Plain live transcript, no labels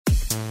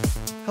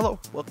Hello,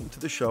 welcome to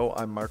the show.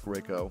 I'm Mark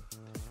Rako.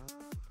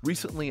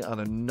 Recently on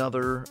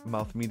another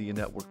Mouth Media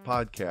Network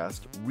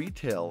podcast,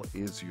 Retail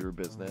is Your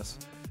Business,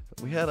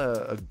 we had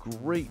a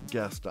great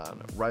guest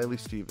on, Reilly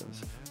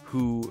Stevens,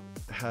 who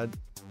had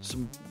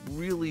some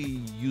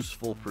really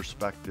useful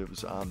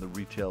perspectives on the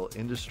retail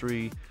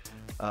industry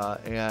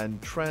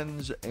and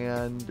trends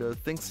and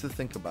things to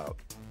think about.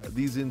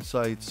 These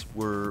insights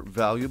were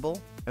valuable,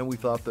 and we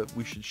thought that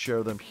we should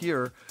share them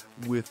here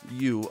with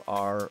you,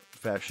 our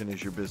Fashion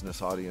is Your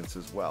Business audience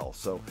as well.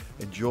 So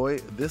enjoy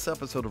this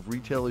episode of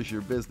Retail is Your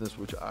Business,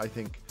 which I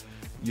think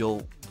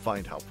you'll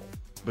find helpful.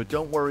 But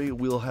don't worry,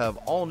 we'll have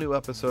all new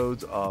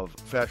episodes of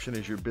Fashion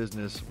is Your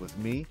Business with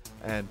me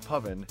and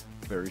Pavan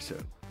very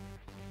soon.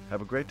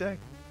 Have a great day.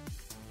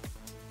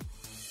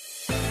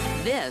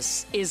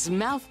 This is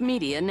Mouth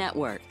Media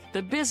Network,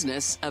 the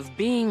business of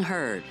being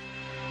heard.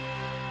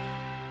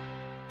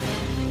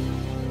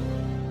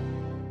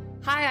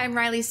 Hi, I'm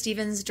Reilly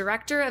Stevens,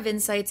 Director of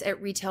Insights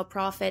at Retail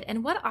Profit.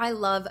 And what I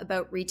love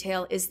about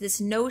retail is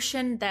this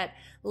notion that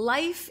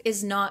life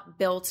is not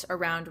built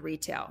around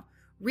retail.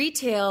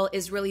 Retail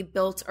is really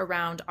built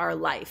around our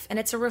life, and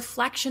it's a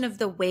reflection of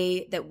the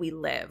way that we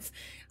live.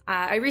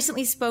 I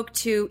recently spoke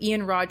to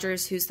Ian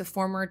Rogers, who's the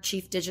former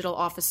Chief Digital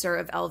Officer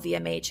of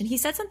LVMH, and he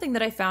said something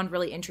that I found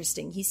really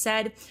interesting. He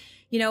said,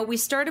 you know, we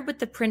started with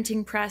the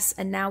printing press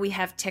and now we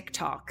have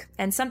TikTok.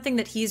 And something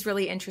that he's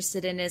really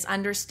interested in is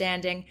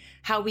understanding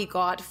how we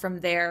got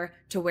from there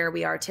to where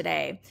we are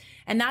today.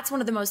 And that's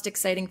one of the most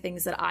exciting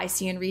things that I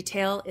see in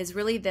retail is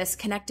really this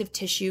connective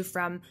tissue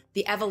from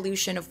the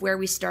evolution of where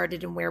we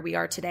started and where we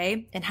are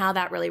today and how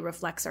that really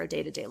reflects our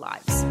day-to-day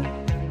lives.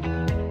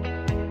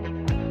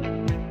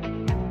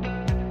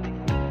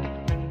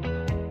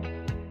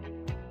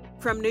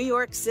 From New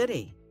York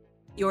City,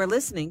 you're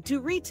listening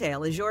to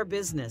Retail is Your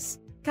Business,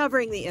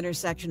 covering the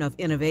intersection of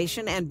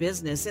innovation and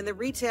business in the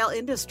retail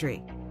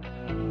industry.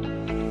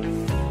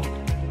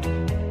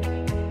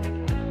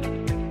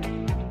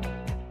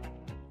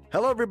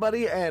 Hello,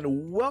 everybody,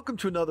 and welcome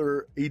to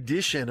another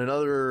edition,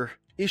 another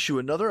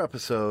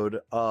episode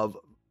of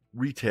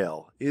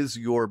Retail is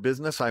Your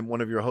Business. I'm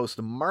one of your hosts,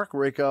 Mark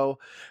Rako,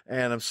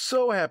 and I'm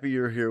so happy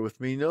you're here with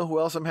me. You know who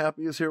else I'm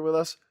happy is here with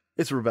us?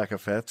 It's Rebecca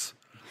Fitz.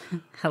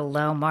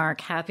 Hello,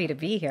 Mark. Happy to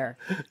be here.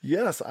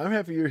 Yes, I'm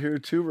happy you're here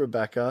too,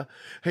 Rebecca.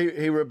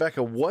 Hey,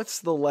 Rebecca,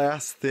 what's the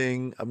last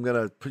thing, I'm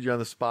going to put you on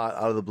the spot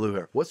out of the blue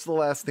here. What's the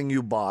last thing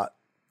you bought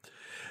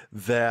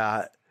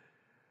that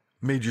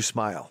made you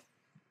smile?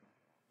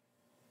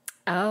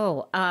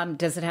 Oh,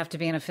 does it have to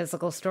be in a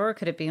physical store or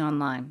could it be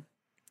online?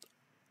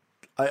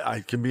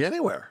 I can be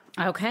anywhere.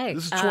 Okay.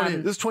 This is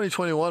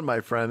 2021, my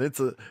friend.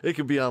 It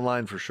could be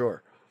online for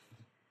sure.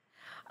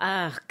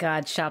 Oh,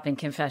 God, shopping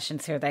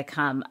confessions, here they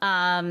come.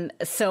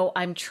 So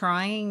I'm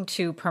trying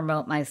to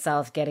promote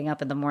myself getting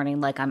up in the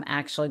morning like I'm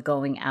actually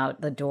going out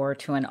the door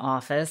to an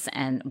office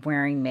and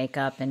wearing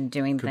makeup and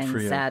doing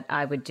things that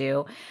I would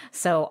do.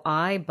 So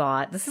I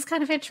bought, this is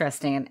kind of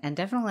interesting and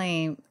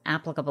definitely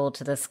applicable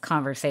to this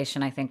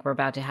conversation I think we're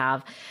about to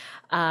have.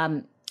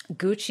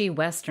 Gucci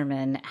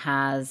Westerman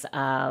has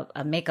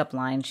a makeup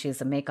line.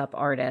 She's a makeup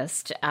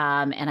artist.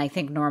 And I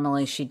think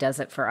normally she does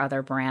it for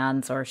other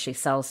brands or she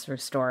sells through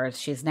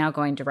stores. She's now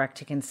going direct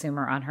to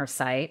consumer on her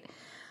site.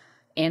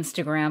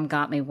 Instagram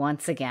got me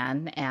once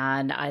again,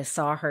 and I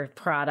saw her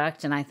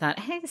product and I thought,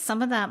 hey,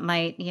 some of that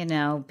might,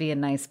 be a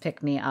nice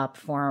pick me up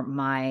for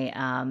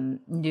my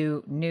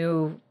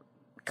new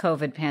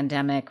COVID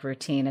pandemic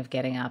routine of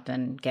getting up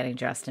and getting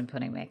dressed and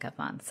putting makeup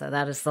on. So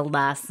that is the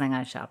last thing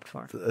I shopped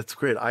for. That's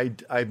great.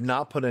 I've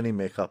not put any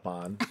makeup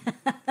on.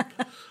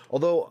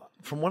 Although,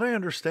 from what I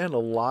understand, a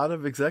lot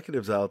of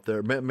executives out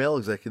there, male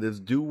executives,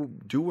 do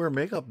wear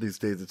makeup these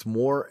days. It's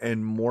more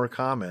and more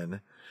common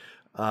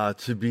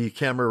to be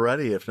camera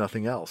ready, if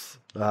nothing else.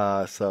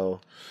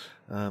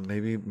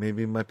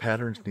 Maybe my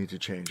patterns need to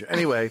change.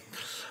 Anyway,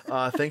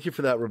 thank you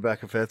for that,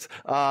 Rebecca Fitz.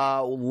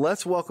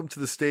 Let's welcome to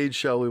the stage,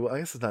 shall we? I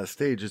guess it's not a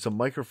stage, it's a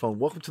microphone.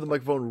 Welcome to the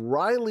microphone,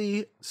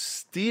 Reilly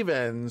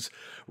Stevens.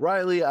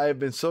 Reilly, I have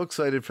been so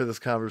excited for this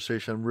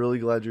conversation. I'm really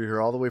glad you're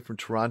here all the way from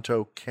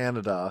Toronto,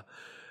 Canada.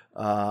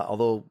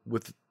 Although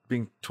with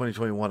being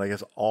 2021, I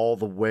guess all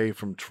the way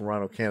from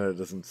Toronto, Canada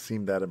doesn't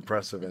seem that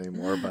impressive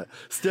anymore, but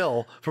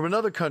still from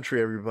another country,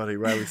 everybody,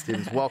 Reilly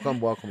Stevens, welcome.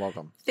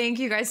 Thank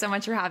you guys so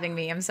much for having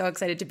me. I'm so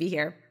excited to be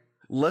here.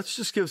 Let's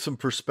just give some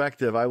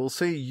perspective. I will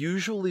say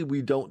usually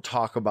we don't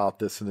talk about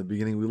this in the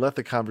beginning. We let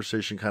the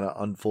conversation kind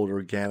of unfold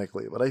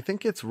organically, but I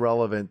think it's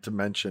relevant to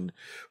mention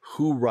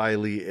who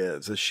Reilly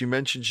is. As she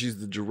mentioned, she's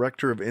the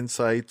Director of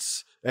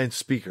Insights and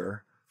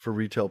speaker for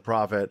Retail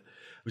Profit,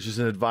 which is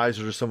an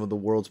advisor to some of the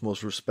world's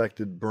most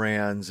respected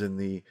brands in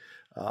the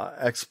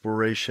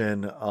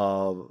exploration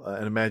of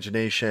an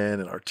imagination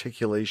and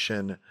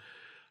articulation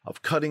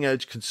of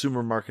cutting-edge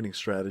consumer marketing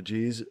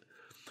strategies.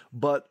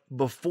 But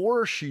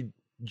before she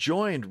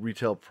joined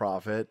Retail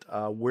Profit,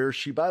 where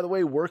she, by the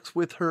way, works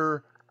with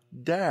her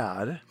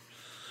dad,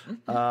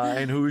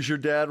 And who is your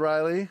dad,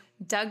 Reilly?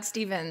 Doug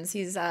Stevens.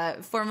 He's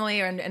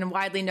formerly and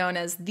widely known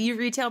as the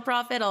Retail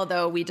Prophet,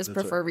 although we just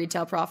prefer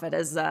Retail Prophet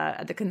as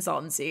the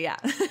consultancy. Yeah.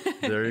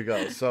 There you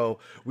go. So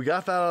we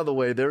got that out of the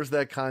way. There's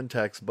that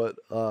context. But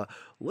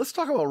let's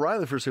talk about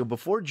Reilly for a second.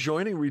 Before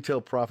joining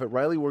Retail Prophet,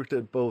 Reilly worked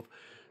at both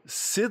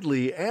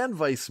Sidley and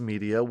Vice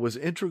Media, was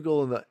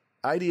integral in the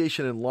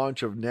ideation and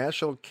launch of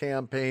national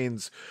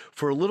campaigns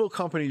for little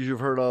companies you've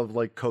heard of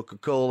like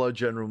Coca-Cola,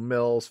 General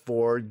Mills,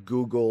 Ford,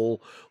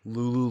 Google,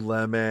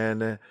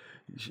 Lululemon.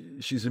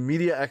 She's a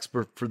media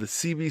expert for the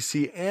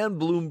CBC and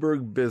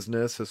Bloomberg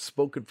Business, has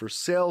spoken for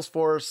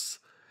Salesforce,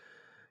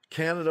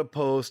 Canada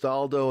Post,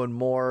 Aldo, and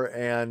more.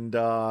 And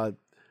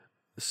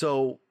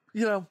so,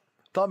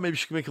 thought maybe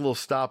she could make a little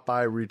stop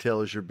by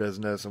Retail is Your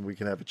Business and we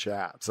can have a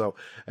chat. So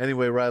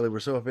anyway, Reilly, we're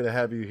so happy to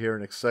have you here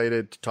and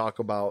excited to talk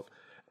about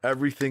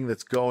everything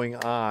that's going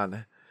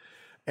on.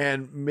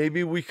 And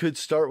maybe we could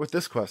start with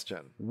this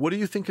question. What do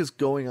you think is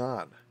going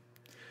on?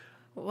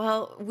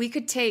 Well, we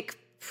could take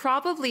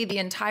probably the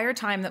entire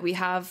time that we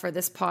have for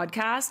this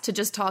podcast to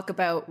just talk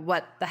about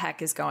what the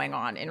heck is going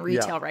on in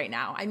retail right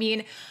now. I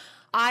mean,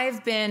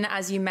 I've been,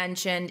 as you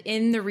mentioned,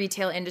 in the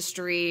retail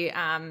industry.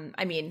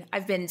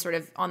 I've been sort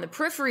of on the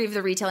periphery of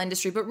the retail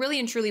industry, but really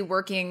and truly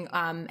working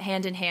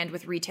hand in hand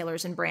with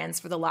retailers and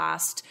brands for the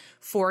last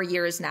 4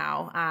 years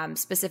now,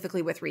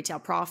 specifically with Retail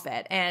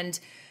Prophet. And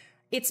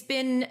it's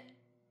been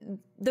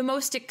the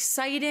most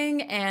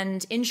exciting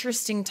and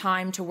interesting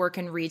time to work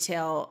in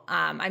retail.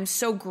 I'm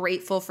so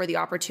grateful for the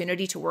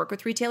opportunity to work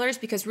with retailers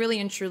because really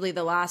and truly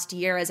the last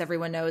year, as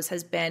everyone knows,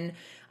 has been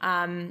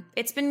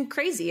it's been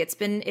crazy. It's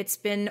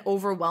been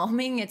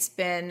overwhelming. It's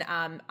been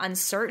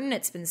uncertain.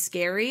 It's been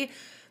scary.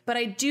 But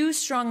I do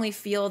strongly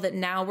feel that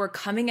now we're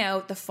coming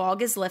out, the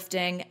fog is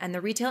lifting, and the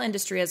retail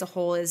industry as a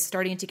whole is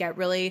starting to get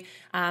really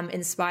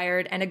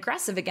inspired and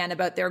aggressive again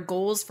about their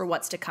goals for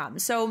what's to come.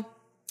 So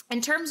in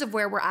terms of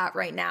where we're at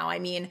right now, I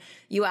mean,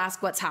 you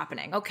ask what's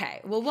happening.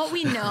 Okay. Well, what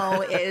we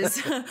know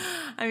is,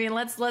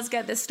 let's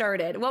get this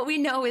started. What we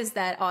know is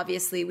that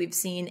obviously we've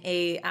seen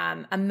a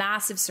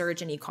massive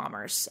surge in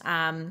e-commerce.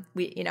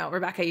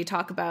 Rebecca, you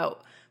talk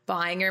about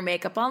buying your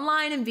makeup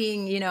online and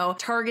being,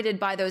 targeted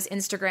by those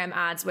Instagram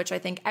ads, which I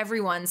think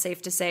everyone,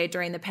 safe to say,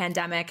 during the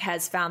pandemic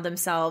has found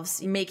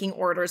themselves making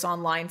orders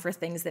online for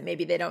things that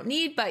maybe they don't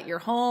need, but you're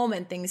home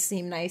and things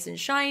seem nice and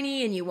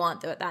shiny and you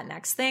want that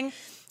next thing.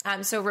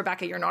 So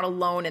Rebecca, you're not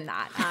alone in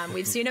that.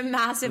 We've seen a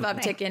massive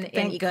uptick in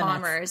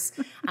e-commerce,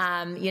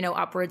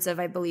 upwards of,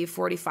 I believe,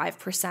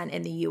 45%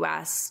 in the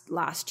US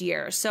last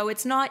year. So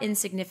it's not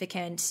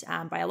insignificant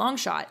by a long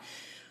shot.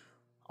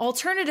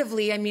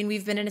 Alternatively,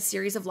 we've been in a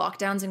series of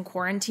lockdowns and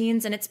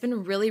quarantines, and it's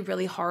been really,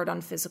 really hard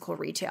on physical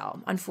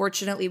retail.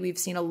 Unfortunately, we've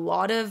seen a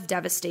lot of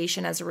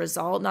devastation as a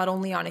result, not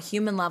only on a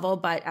human level,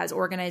 but as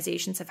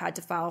organizations have had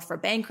to file for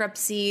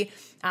bankruptcy,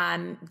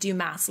 do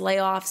mass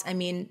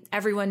layoffs.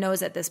 Everyone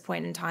knows at this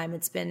point in time,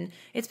 it's been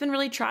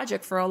really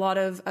tragic for a lot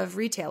of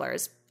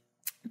retailers.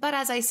 But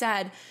as I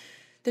said,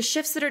 the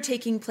shifts that are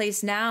taking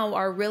place now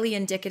are really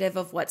indicative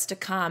of what's to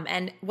come.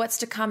 And what's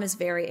to come is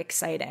very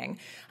exciting.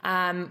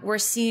 We're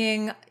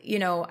seeing,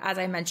 as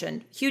I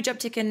mentioned, huge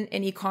uptick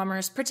in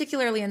e-commerce,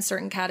 particularly in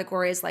certain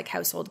categories like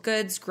household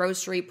goods,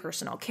 grocery,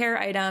 personal care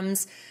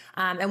items.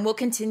 And we'll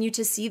continue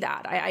to see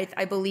that.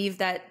 I believe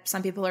that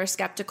some people are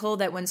skeptical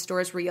that when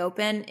stores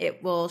reopen,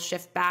 it will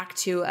shift back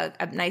to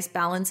a nice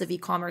balance of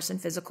e-commerce and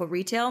physical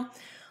retail.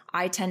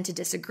 I tend to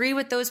disagree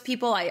with those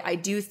people. I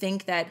do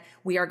think that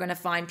we are going to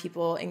find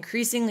people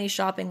increasingly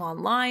shopping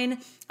online,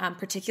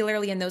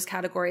 particularly in those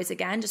categories,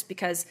 again, just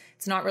because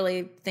it's not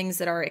really things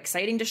that are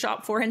exciting to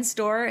shop for in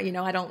store.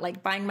 I don't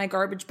like buying my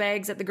garbage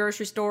bags at the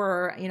grocery store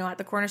or, at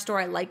the corner store.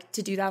 I like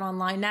to do that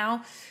online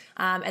now.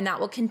 And that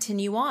will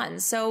continue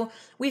on. So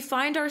we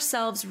find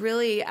ourselves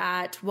really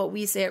at what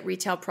we say at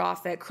Retail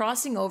Prophet,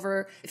 crossing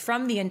over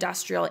from the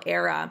industrial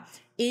era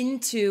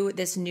into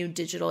this new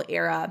digital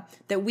era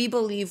that we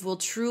believe will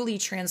truly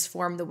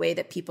transform the way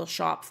that people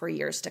shop for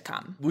years to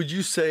come. Would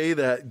you say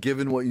that,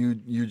 given what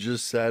you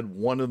just said,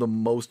 one of the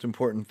most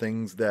important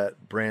things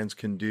that brands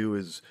can do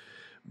is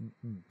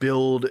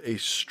build a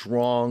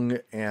strong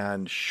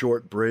and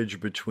short bridge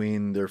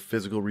between their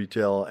physical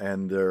retail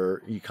and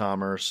their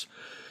e-commerce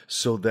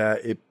so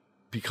that it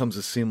becomes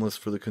as seamless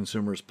for the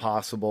consumer as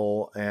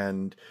possible?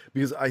 And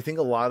because I think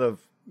a lot of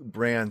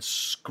brands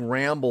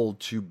scrambled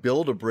to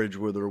build a bridge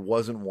where there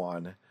wasn't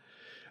one.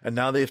 And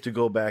now they have to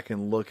go back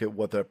and look at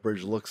what that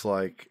bridge looks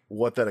like,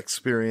 what that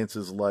experience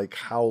is like,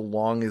 how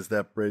long is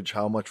that bridge,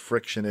 how much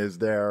friction is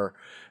there,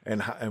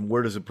 and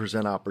where does it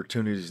present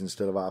opportunities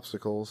instead of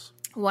obstacles?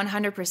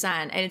 100%.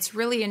 And it's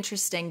really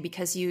interesting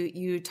because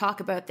you talk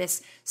about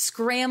this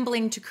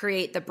scrambling to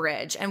create the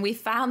bridge. And we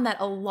found that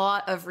a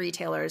lot of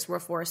retailers were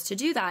forced to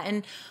do that.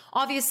 And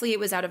obviously it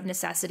was out of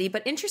necessity.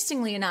 But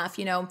interestingly enough,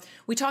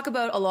 we talk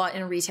about a lot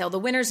in retail, the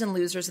winners and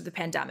losers of the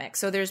pandemic.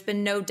 So there's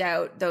been no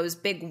doubt those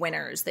big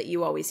winners that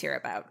you always hear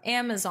about: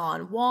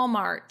 Amazon,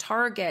 Walmart,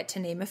 Target, to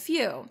name a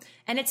few.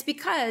 And it's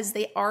because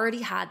they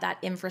already had that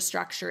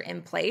infrastructure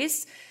in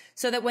place.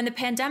 so that when the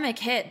pandemic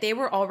hit, they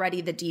were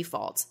already the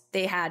default.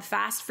 They had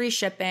fast, free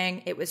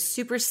shipping. It was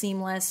super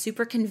seamless,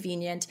 super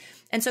convenient.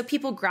 And so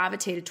people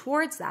gravitated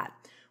towards that.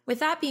 With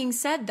that being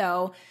said,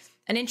 though,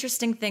 an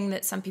interesting thing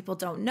that some people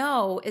don't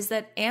know is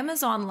that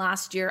Amazon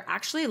last year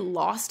actually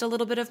lost a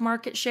little bit of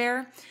market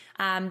share.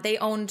 They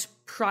owned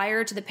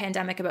prior to the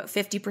pandemic about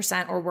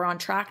 50%, or were on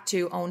track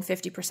to own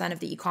 50% of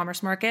the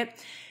e-commerce market.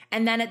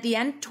 And then at the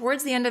end,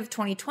 towards the end of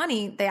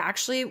 2020, they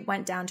actually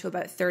went down to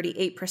about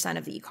 38%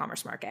 of the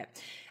e-commerce market.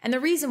 And the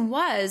reason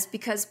was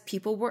because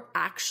people were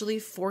actually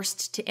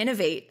forced to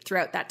innovate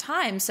throughout that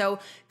time. So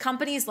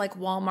companies like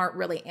Walmart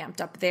really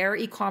amped up their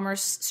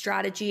e-commerce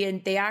strategy,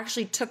 and they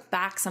actually took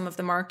back some of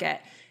the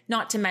market.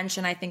 Not to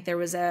mention, I think there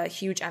was a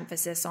huge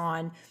emphasis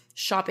on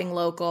shopping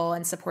local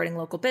and supporting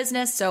local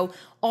business. So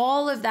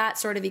all of that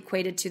sort of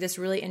equated to this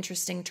really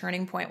interesting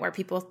turning point where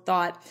people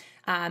thought,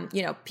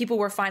 people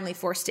were finally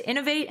forced to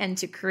innovate and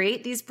to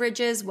create these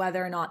bridges,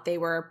 whether or not they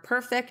were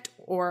perfect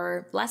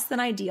or less than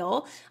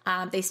ideal.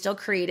 They still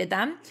created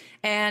them,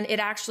 and it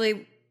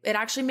actually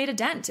made a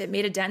dent. It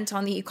made a dent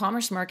on the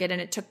e-commerce market, and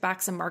it took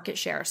back some market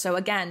share. So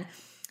again,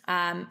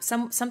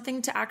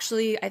 something to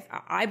actually,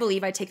 I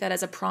believe I take that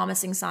as a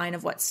promising sign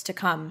of what's to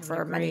come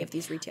for many of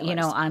these retailers. You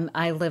know,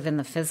 I live in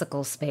the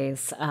physical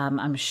space.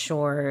 I'm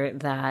sure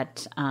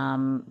that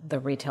the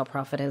Retail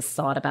Profit has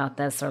thought about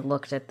this or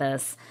looked at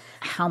this,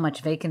 how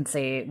much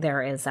vacancy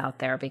there is out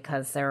there,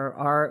 because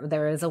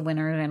there is a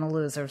winner and a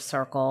loser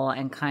circle,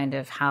 and kind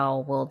of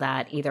how will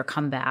that either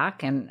come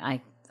back. And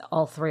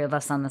all three of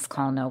us on this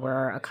call know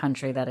we're a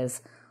country that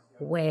is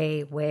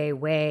way, way,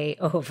 way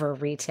over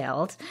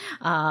retailed.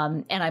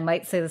 And I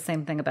might say the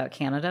same thing about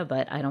Canada,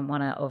 but I don't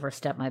want to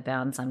overstep my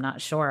bounds. I'm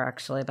not sure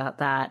actually about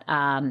that.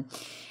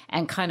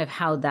 And kind of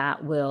how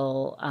that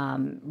will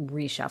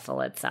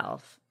reshuffle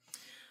itself.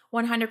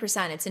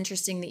 100%. It's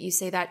interesting that you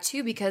say that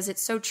too, because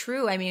it's so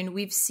true. I mean,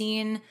 we've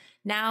seen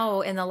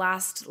now in the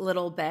last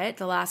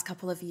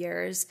couple of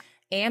years,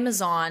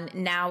 Amazon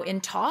now in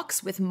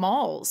talks with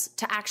malls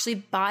to actually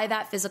buy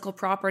that physical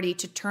property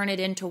to turn it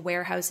into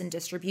warehouse and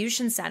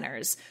distribution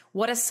centers.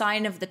 What a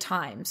sign of the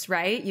times,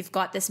 right? You've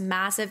got this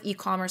massive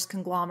e-commerce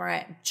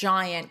conglomerate,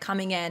 giant,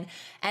 coming in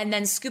and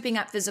then scooping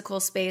up physical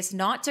space,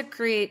 not to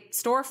create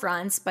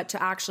storefronts, but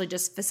to actually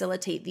just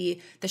facilitate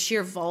the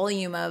sheer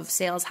volume of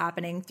sales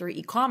happening through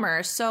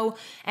e-commerce. So,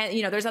 and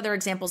there's other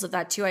examples of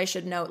that too. I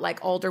should note, like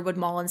Alderwood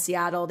Mall in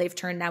Seattle, they've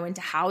turned now into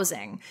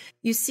housing.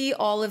 You see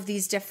all of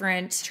these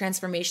different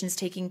transformations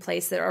taking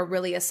place that are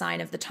really a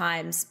sign of the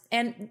times.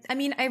 And I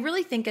mean, I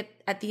really think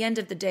at the end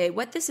of the day,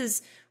 what this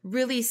is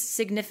really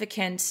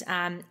significant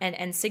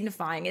and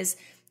signifying is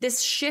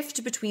this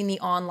shift between the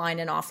online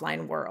and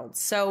offline worlds.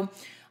 So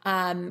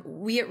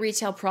we at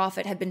Retail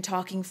Profit have been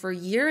talking for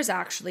years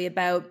actually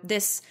about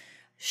this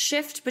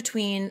shift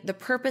between the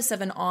purpose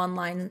of an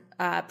online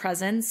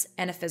presence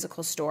and a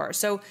physical store.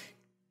 So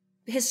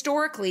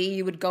historically,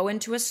 you would go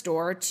into a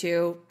store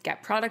to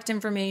get product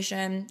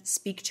information,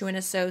 speak to an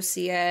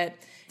associate,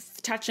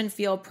 touch and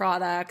feel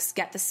products,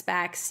 get the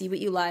specs, see what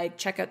you like,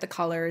 check out the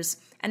colors,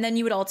 and then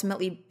you would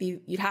ultimately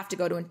you'd have to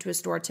go into a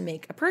store to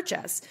make a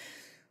purchase.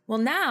 Well,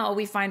 now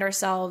we find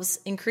ourselves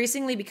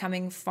increasingly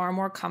becoming far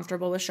more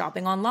comfortable with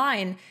shopping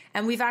online,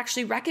 and we've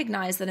actually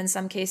recognized that in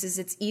some cases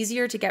it's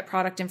easier to get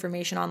product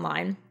information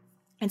online.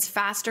 It's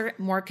faster,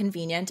 more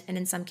convenient, and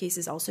in some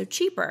cases also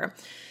cheaper.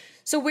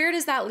 So where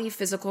does that leave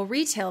physical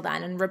retail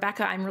then? And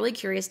Rebecca, I'm really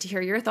curious to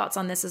hear your thoughts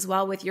on this as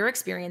well with your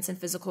experience in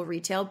physical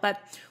retail. But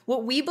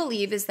what we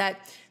believe is that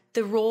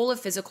the role of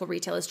physical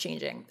retail is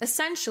changing.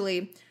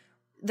 Essentially,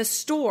 the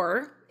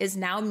store is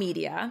now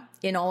media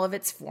in all of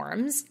its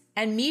forms,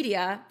 and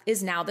media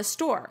is now the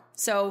store.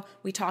 So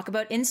we talk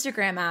about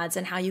Instagram ads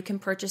and how you can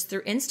purchase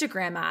through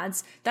Instagram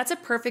ads. That's a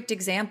perfect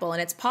example,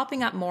 and it's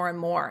popping up more and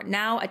more.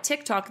 Now, a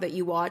TikTok that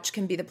you watch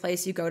can be the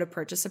place you go to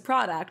purchase a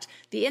product.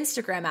 The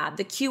Instagram ad,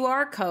 the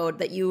QR code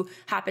that you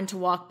happen to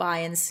walk by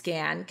and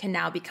scan can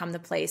now become the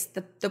place,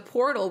 the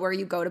portal where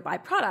you go to buy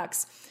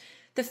products.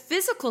 The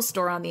physical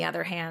store, on the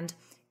other hand,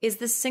 is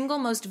the single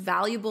most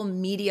valuable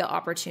media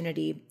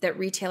opportunity that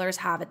retailers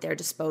have at their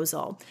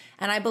disposal.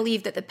 And I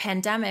believe that the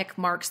pandemic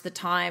marks the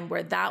time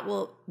where that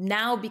will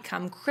now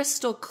become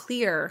crystal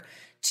clear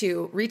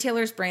to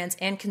retailers, brands,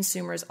 and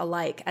consumers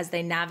alike as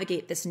they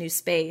navigate this new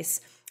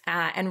space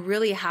and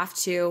really have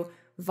to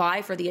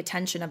vie for the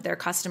attention of their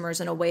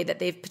customers in a way that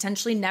they've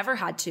potentially never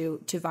had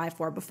to vie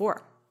for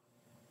before.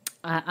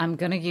 I'm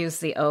going to use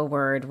the O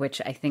word,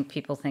 which I think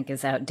people think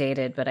is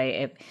outdated, but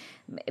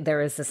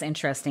there is this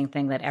interesting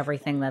thing that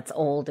everything that's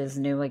old is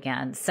new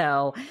again.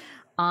 So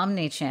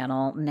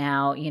omni-channel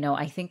now,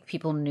 I think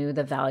people knew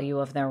the value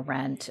of their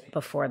rent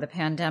before the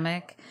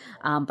pandemic,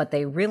 but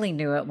they really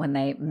knew it when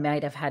they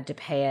might have had to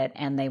pay it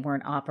and they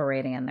weren't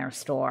operating in their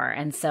store.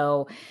 And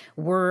so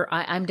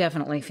I'm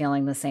definitely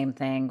feeling the same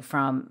thing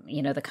from,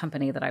 the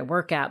company that I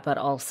work at, but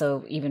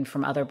also even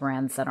from other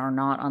brands that are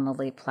not on the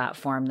Leap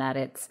platform, that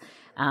it's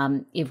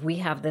If we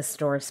have this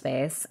store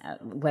space,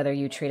 whether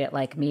you treat it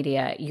like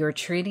media, you're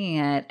treating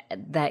it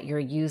that you're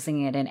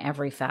using it in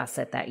every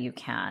facet that you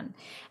can.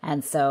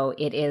 And so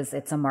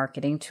it's a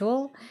marketing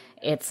tool.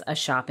 It's a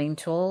shopping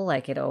tool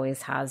like it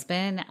always has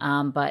been.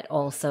 But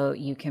also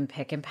you can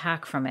pick and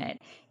pack from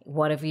it.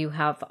 What if you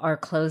are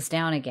closed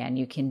down again?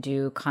 You can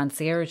do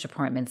concierge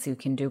appointments. You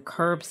can do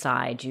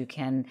curbside. You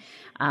can,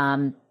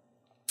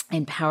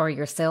 empower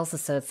your sales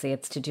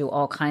associates to do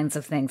all kinds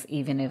of things,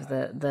 even if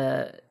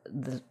the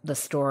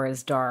store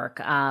is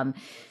dark.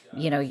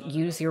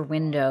 Use your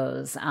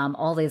windows,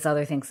 all these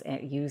other things.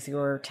 Use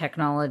your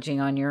technology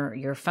on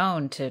your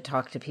phone to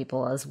talk to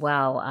people as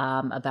well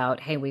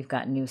about, hey, we've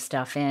got new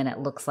stuff in. It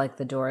looks like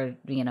the door,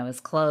 is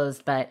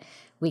closed, but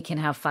we can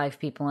have 5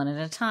 people in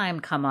at a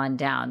time. Come on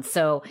down.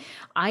 So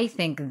I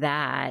think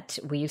that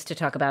we used to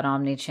talk about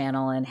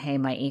omni-channel and, hey,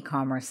 my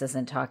e-commerce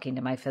isn't talking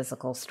to my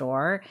physical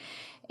store.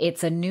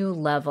 It's a new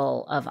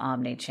level of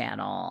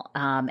omni-channel,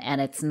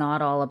 and it's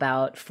not all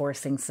about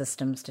forcing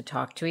systems to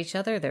talk to each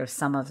other. There's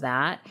some of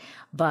that,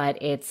 but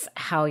it's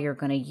how you're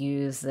going to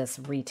use this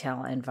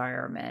retail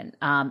environment.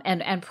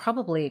 And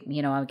probably,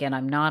 again,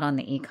 I'm not on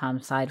the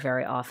e-com side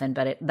very often,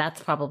 but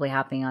that's probably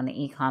happening on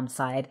the e-com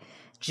side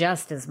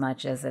just as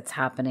much as it's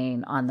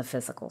happening on the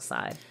physical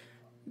side.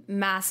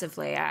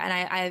 Massively.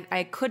 And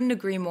I couldn't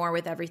agree more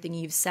with everything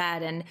you've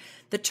said. And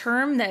the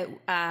term that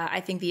I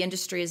think the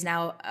industry is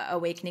now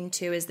awakening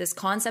to is this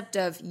concept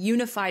of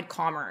unified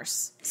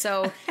commerce.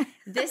 So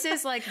this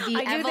is like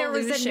the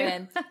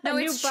evolution.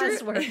 It's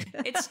buzzword.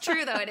 It's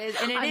true though. It is.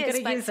 And I'm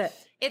going to use it.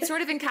 It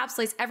sort of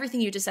encapsulates everything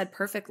you just said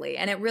perfectly.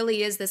 And it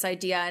really is this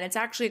idea. And it's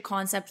actually a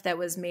concept that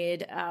was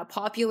made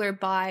popular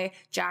by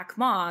Jack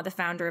Ma, the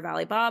founder of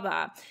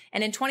Alibaba.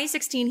 And in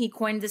 2016, he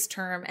coined this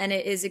term, and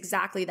it is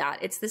exactly that.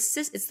 It's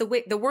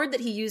the word that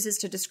he uses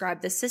to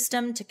describe the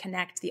system to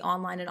connect the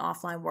online and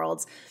offline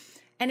worlds.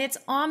 And it's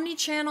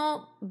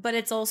omni-channel, but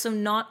it's also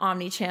not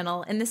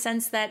omni-channel in the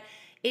sense that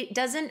it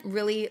doesn't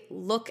really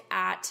look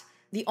at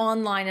the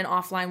online and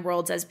offline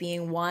worlds as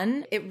being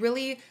one. It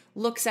really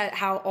looks at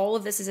how all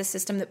of this is a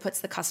system that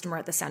puts the customer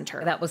at the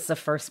center. That was the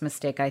first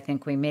mistake I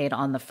think we made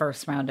on the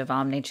first round of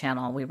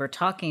omni-channel. We were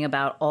talking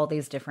about all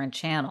these different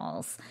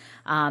channels.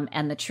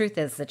 And the truth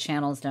is the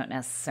channels don't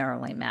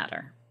necessarily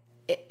matter.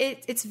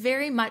 It's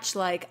very much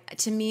like,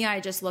 to me, I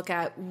just look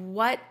at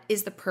what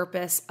is the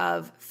purpose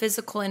of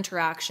physical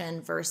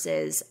interaction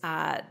versus,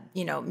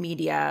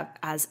 media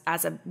as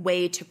a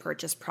way to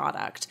purchase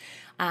product.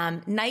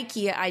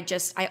 Nike,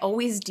 I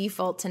always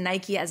default to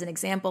Nike as an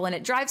example, and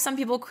it drives some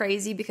people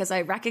crazy because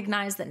I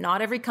recognize that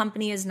not every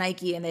company is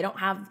Nike and they don't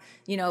have,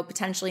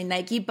 potentially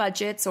Nike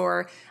budgets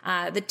or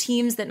the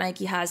teams that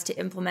Nike has to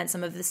implement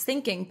some of this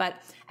thinking. But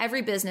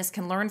every business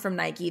can learn from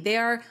Nike. They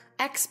are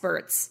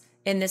experts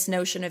in this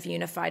notion of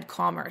unified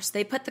commerce.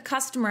 They put the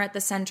customer at the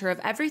center of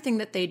everything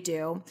that they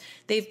do.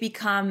 They've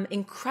become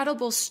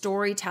incredible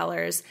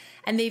storytellers,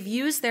 and they've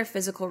used their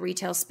physical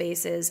retail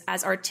spaces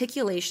as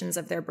articulations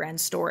of their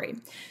brand story.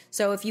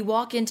 So if you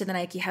walk into the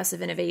Nike House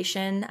of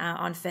Innovation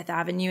on Fifth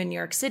Avenue in New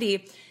York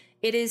City,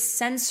 it is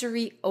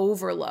sensory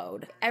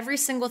overload. Every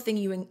single thing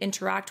you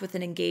interact with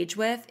and engage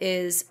with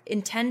is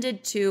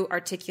intended to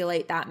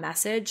articulate that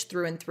message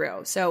through and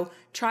through. So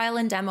trial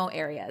and demo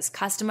areas,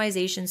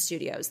 customization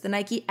studios, the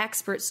Nike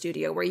Expert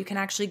Studio, where you can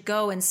actually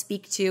go and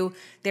speak to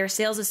their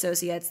sales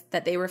associates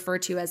that they refer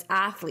to as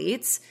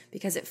athletes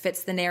because it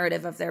fits the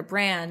narrative of their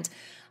brand,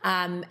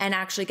 and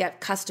actually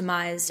get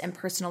customized and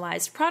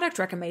personalized product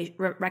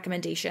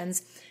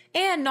recommendations.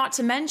 And not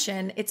to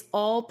mention, it's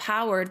all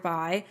powered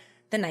by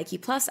the Nike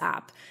Plus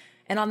app.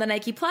 And on the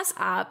Nike Plus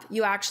app,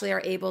 you actually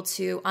are able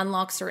to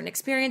unlock certain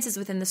experiences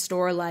within the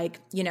store. Like,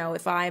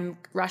 if I'm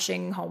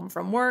rushing home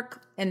from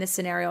work, in this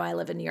scenario, I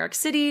live in New York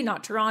City,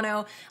 not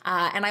Toronto,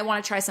 and I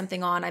want to try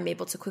something on, I'm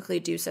able to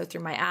quickly do so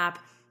through my app,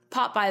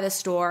 pop by the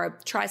store,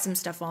 try some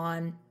stuff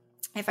on.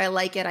 If I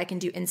like it, I can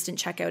do instant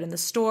checkout in the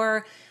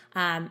store.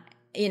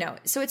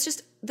 So it's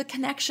just the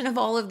connection of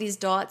all of these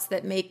dots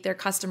that make their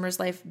customer's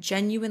life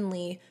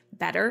genuinely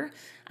better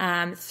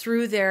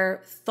through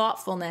their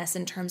thoughtfulness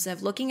in terms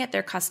of looking at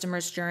their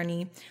customer's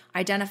journey,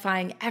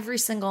 identifying every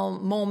single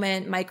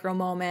moment, micro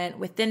moment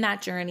within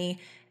that journey,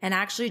 and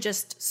actually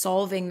just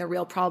solving the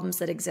real problems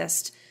that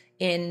exist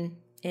in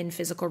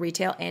physical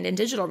retail and in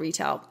digital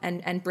retail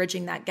and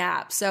bridging that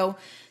gap. So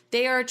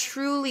they are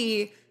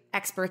truly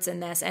experts in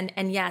this.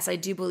 And yes, I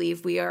do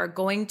believe we are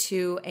going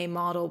to a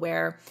model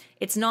where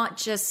it's not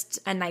just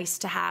a nice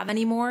to have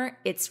anymore.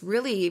 It's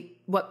really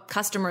what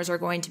customers are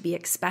going to be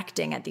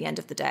expecting at the end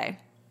of the day.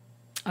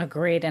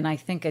 Agreed. And I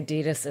think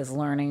Adidas is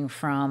learning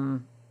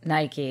from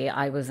Nike.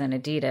 I was in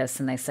Adidas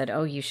and they said,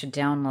 oh, you should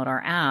download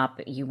our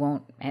app. You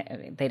won't,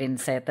 they didn't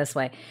say it this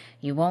way.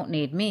 You won't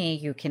need me.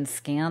 You can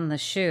scan the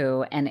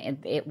shoe and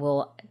it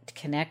will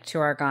connect to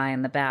our guy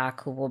in the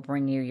back who will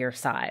bring you your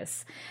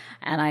size.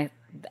 And I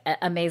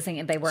amazing.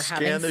 And they were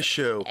Scan the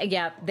shoe.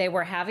 Yeah, they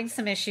were having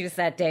some issues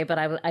that day, but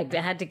I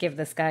had to give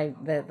this guy,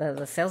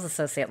 the sales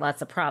associate,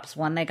 lots of props.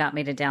 One, they got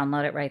me to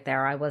download it right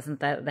there. I wasn't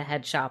the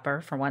head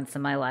shopper for once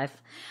in my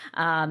life.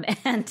 And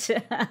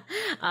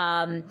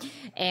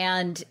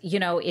you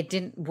know, it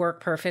didn't work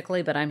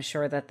perfectly, but I'm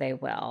sure that they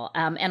will.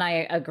 And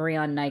I agree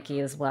on Nike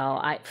as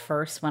well.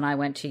 First, when I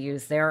went to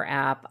use their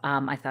app,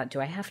 I thought,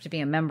 do I have to be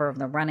a member of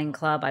the running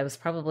club? I was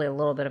probably a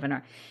little bit of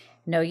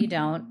no, you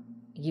don't.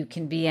 You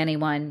can be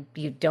anyone.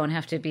 You don't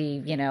have to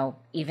be, you know,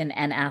 even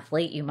an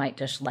athlete. You might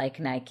just like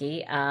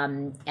Nike,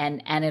 and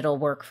it'll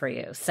work for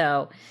you.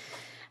 So,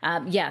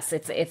 yes,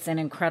 it's an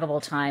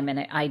incredible time,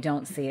 and I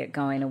don't see it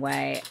going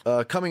away.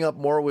 Coming up,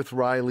 more with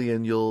Reilly,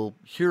 and you'll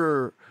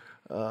hear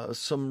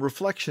some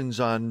reflections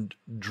on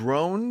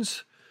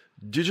drones,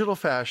 digital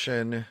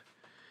fashion,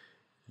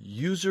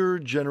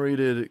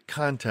 user-generated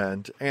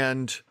content,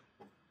 and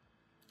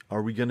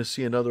are we going to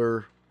see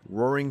another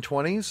Roaring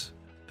 20s?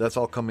 That's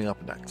all coming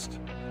up next.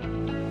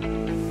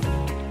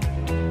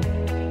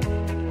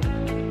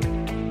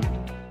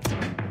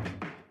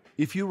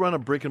 If you run a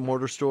brick and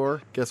mortar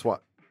store, guess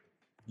what?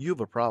 You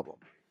have a problem.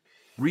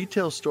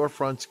 Retail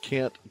storefronts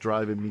can't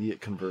drive immediate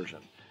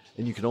conversion,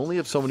 and you can only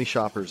have so many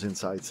shoppers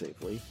inside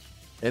safely.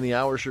 Any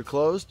hours you're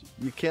closed,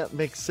 you can't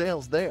make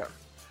sales there.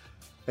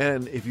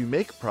 And if you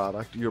make a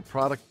product, your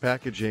product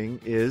packaging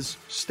is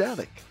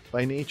static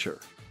by nature.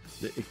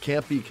 It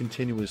can't be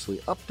continuously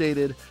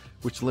updated,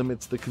 which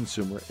limits the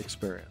consumer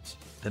experience.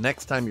 The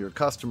next time your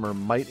customer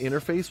might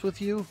interface with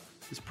you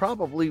is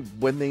probably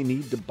when they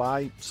need to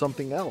buy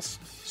something else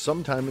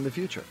sometime in the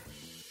future.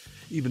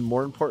 Even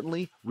more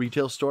importantly,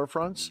 retail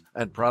storefronts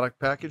and product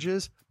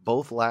packages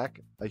both lack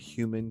a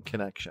human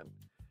connection.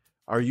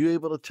 Are you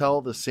able to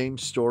tell the same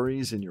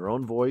stories in your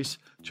own voice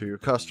to your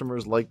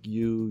customers like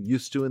you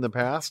used to in the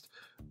past?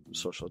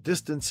 Social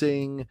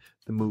distancing,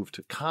 the move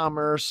to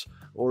commerce,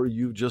 or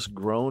you've just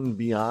grown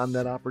beyond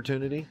that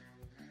opportunity?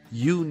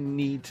 You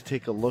need to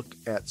take a look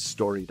at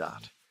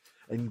StoryDot.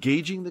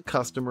 Engaging the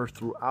customer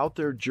throughout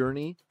their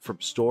journey from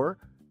store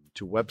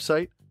to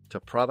website to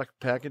product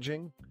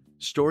packaging,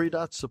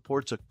 StoryDot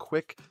supports a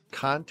quick,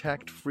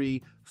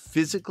 contact-free,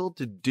 physical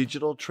to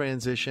digital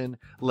transition,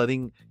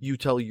 letting you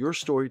tell your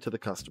story to the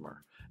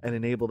customer and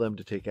enable them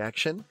to take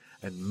action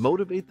and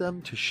motivate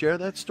them to share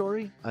that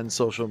story on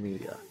social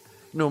media.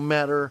 No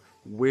matter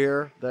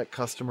where that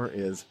customer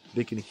is,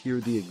 they can hear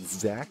the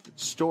exact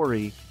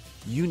story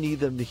you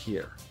need them to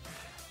hear.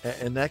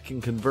 And that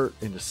can convert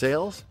into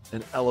sales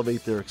and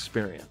elevate their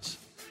experience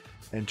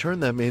and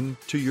turn them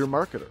into your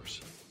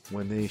marketers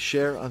when they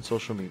share on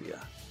social media.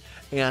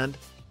 And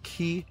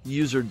key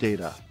user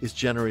data is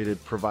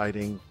generated,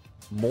 providing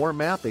more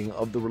mapping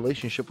of the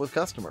relationship with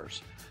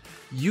customers.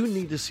 You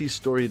need to see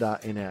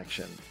StoryDot in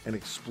action and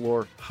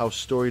explore how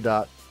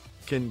StoryDot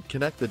can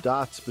connect the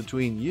dots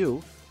between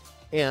you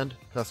and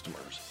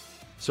customers.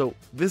 So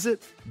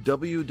visit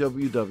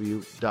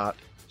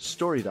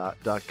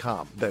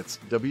www.storydot.com. That's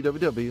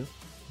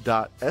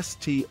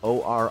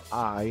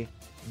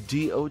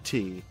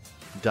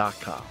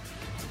www.storydot.com.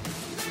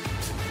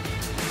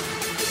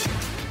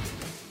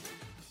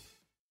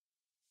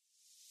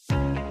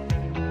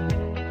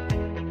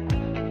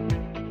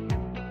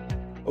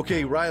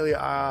 Okay, Reilly,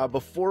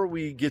 before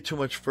we get too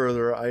much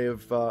further, I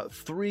have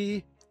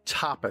 3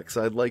 topics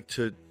I'd like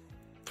to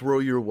throw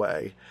your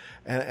way.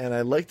 And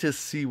I'd like to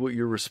see what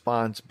your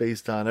response,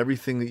 based on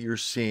everything that you're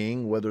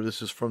seeing, whether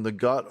this is from the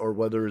gut or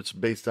whether it's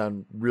based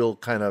on real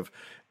kind of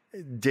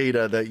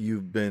data that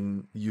you've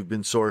been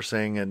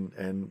sourcing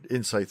and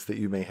insights that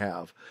you may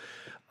have.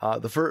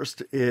 The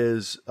first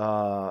is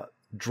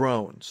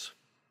drones.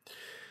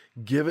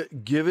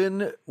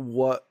 Given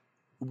what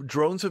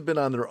drones have been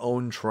on their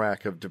own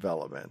track of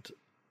development,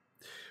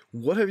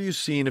 what have you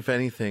seen, if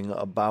anything,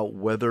 about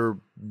what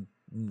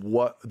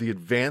the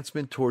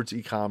advancement towards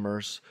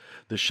e-commerce,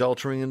 the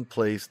sheltering in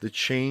place, the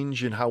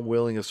change in how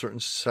willing a certain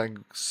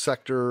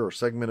sector or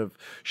segment of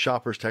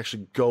shoppers to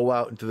actually go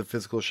out into the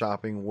physical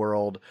shopping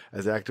world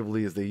as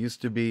actively as they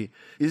used to be?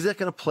 Is that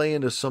going to play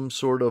into some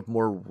sort of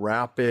more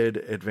rapid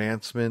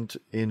advancement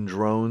in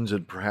drones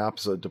and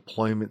perhaps a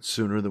deployment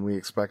sooner than we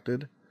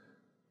expected?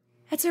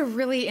 That's a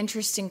really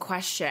interesting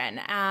question.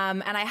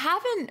 And I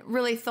haven't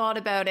really thought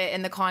about it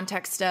in the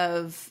context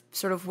of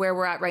sort of where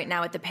we're at right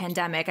now with the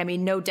pandemic. I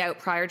mean, no doubt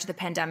prior to the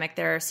pandemic,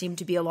 there seemed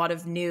to be a lot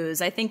of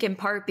news. I think in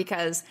part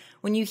because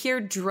when you hear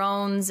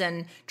drones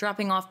and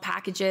dropping off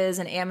packages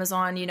and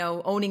Amazon,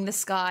 owning the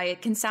sky,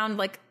 it can sound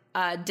like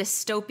a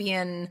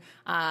dystopian,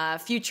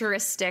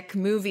 futuristic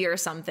movie or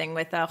something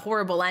with a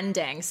horrible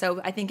ending.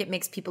 So I think it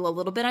makes people a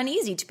little bit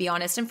uneasy, to be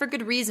honest, and for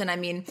good reason. I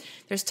mean,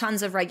 there's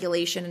tons of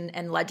regulation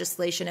and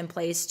legislation in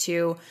place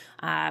to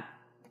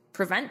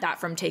prevent that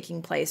from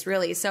taking place,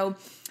 really. So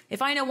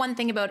if I know one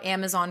thing about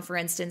Amazon, for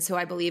instance, who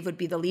I believe would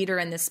be the leader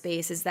in this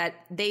space, is that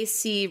they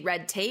see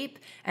red tape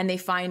and they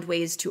find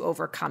ways to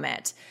overcome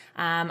it.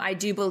 I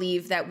do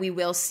believe that we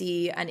will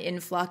see an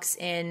influx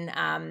in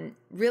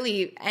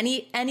really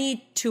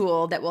any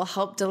tool that will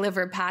help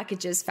deliver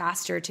packages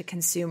faster to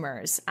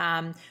consumers.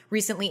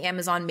 Recently,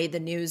 Amazon made the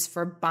news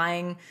for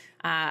buying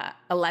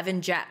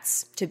 11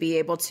 jets to be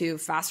able to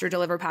faster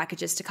deliver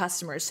packages to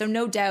customers. So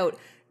no doubt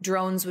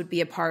drones would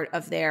be a part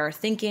of their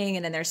thinking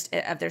and in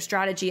their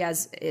strategy,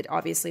 as it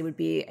obviously would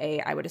be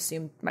I would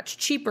assume, much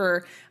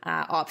cheaper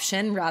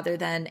option rather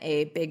than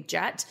a big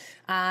jet.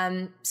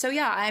 So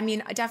yeah, I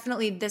mean,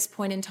 definitely at this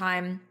point in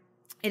time,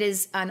 it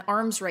is an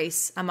arms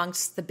race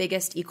amongst the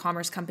biggest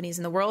e-commerce companies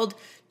in the world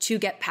to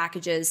get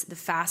packages the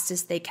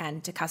fastest they can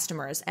to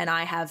customers. And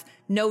I have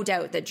no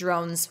doubt that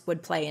drones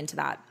would play into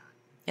that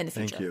in the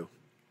future. Thank you.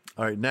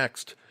 All right,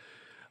 next.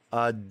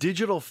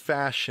 Digital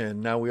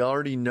fashion. Now, we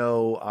already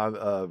know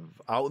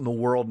out in the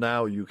world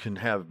now, you can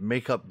have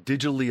makeup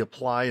digitally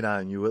applied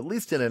on you, at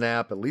least in an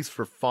app, at least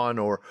for fun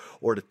or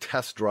to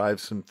test drive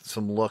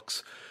some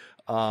looks.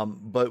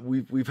 But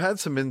we've had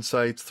some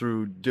insights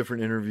through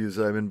different interviews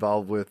that I'm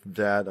involved with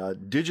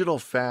that digital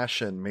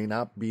fashion may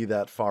not be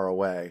that far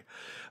away.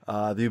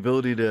 The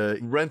ability to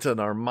rent an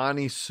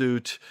Armani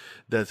suit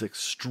that's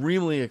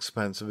extremely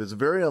expensive. It's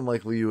very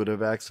unlikely you would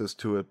have access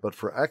to it, but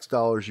for X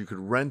dollars, you could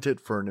rent it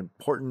for an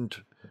important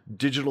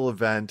digital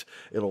event.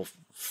 It'll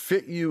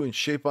fit you and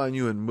shape on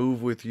you and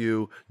move with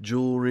you,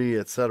 jewelry,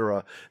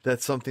 etc.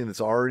 That's something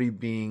that's already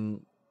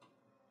being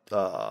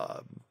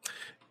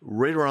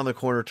right around the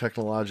corner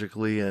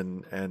technologically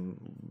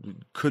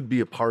and could be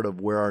a part of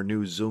where our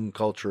new Zoom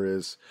culture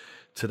is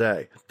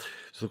today.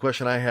 So the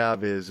question I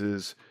have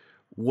is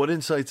what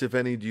insights, if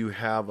any, do you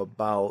have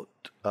about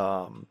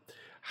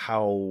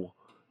how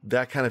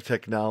that kind of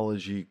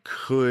technology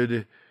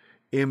could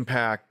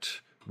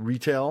impact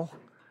retail,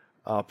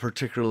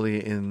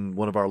 particularly in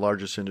one of our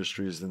largest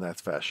industries, and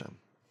that's fashion?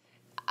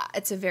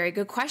 It's a very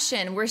good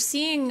question. We're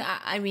seeing,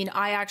 I mean,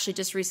 I actually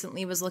just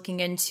recently was looking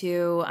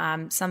into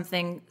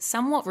something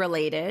somewhat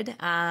related.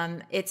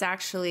 It's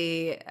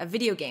actually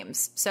video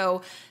games.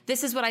 So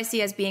this is what I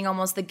see as being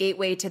almost the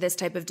gateway to this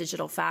type of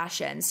digital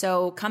fashion.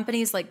 So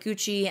companies like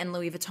Gucci and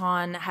Louis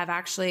Vuitton have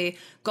actually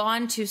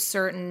gone to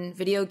certain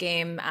video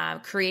game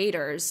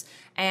creators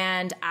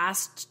and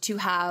asked to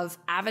have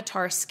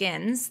avatar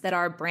skins that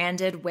are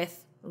branded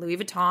with Louis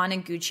Vuitton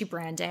and Gucci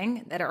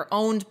branding, that are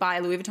owned by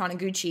Louis Vuitton and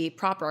Gucci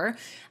proper,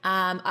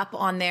 up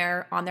on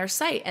their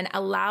site, and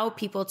allow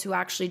people to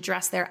actually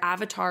dress their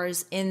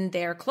avatars in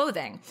their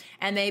clothing.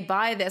 And they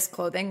buy this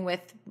clothing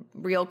with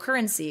real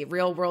currency,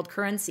 real world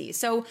currency.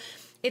 So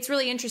it's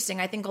really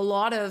interesting. I think a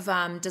lot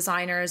of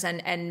designers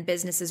and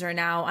businesses are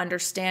now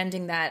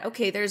understanding that,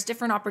 okay, there's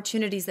different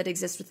opportunities that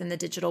exist within the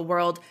digital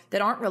world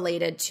that aren't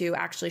related to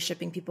actually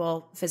shipping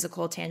people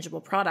physical,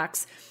 tangible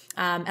products.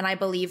 And I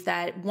believe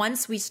that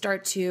once we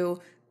start to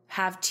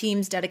have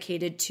teams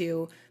dedicated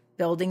to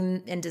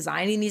building and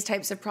designing these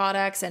types of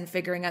products and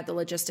figuring out the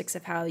logistics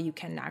of how you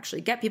can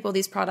actually get people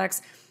these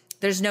products,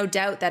 there's no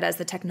doubt that as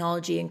the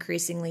technology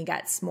increasingly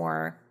gets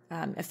more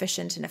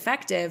efficient and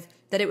effective,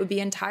 that it would be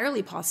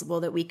entirely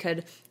possible that we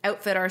could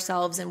outfit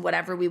ourselves in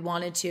whatever we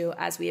wanted to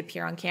as we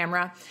appear on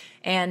camera,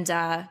 and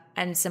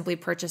simply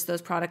purchase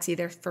those products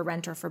either for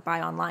rent or for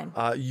buy online.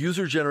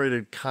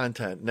 User-generated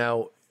content.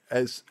 Now,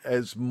 as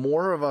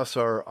more of us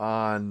are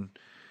on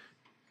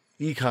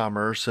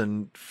e-commerce,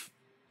 and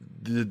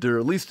there,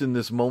 at least in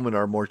this moment,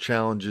 are more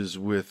challenges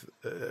with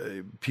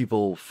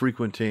people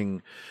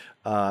frequenting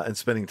and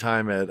spending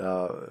time at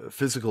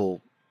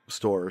physical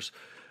stores.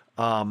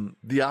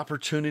 The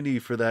opportunity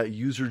for that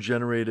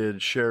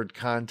user-generated shared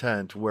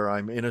content where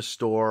I'm in a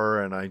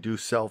store and I do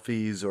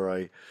selfies, or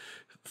I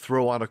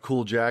throw on a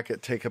cool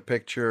jacket, take a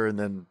picture, and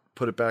then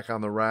put it back on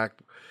the rack.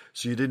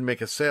 So you didn't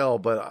make a sale,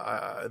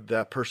 but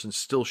that person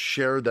still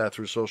shared that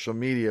through social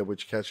media,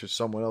 which catches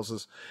someone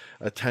else's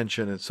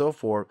attention and so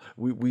forth.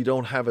 We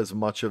don't have as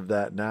much of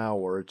that now,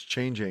 or it's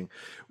changing.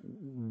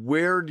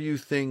 Where do you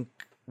think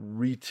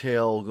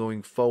retail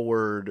going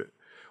forward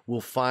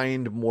will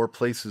find more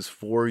places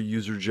for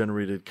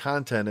user-generated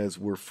content as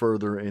we're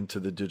further into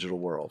the digital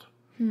world?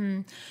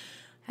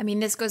 I mean,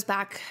 this goes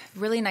back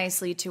really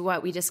nicely to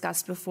what we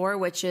discussed before,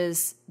 which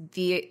is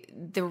the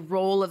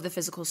role of the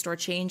physical store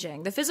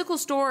changing. The physical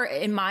store,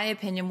 in my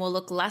opinion, will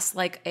look less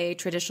like a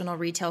traditional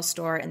retail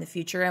store in the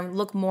future and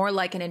look more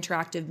like an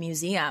interactive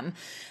museum.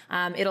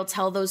 It'll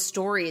tell those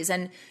stories,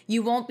 and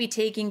you won't be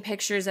taking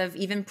pictures of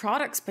even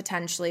products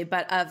potentially,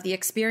 but of the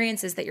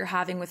experiences that you're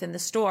having within the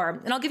store.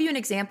 And I'll give you an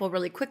example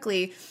really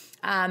quickly.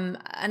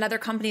 Another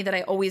company that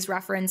I always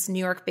reference, New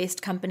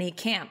York-based company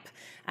Camp.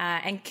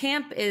 And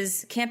Camp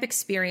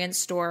Experience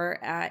Store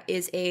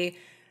is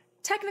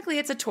technically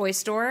it's a toy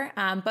store,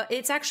 but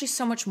it's actually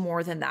so much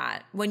more than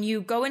that. When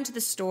you go into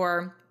the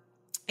store,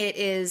 it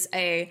is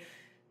a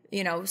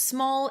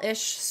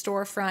small-ish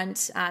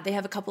storefront. They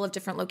have a couple of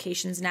different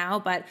locations now,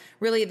 but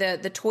really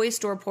the toy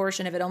store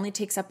portion of it only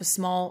takes up a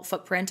small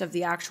footprint of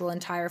the actual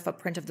entire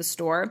footprint of the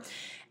store.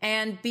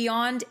 And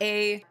beyond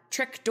a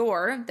trick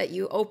door that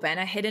you open,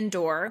 a hidden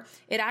door,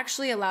 it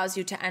actually allows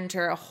you to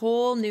enter a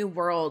whole new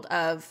world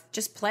of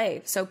just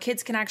play. So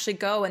kids can actually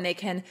go and they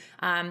can,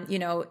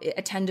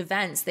 attend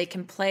events. They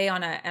can play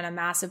on a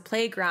massive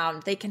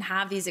playground. They can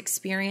have these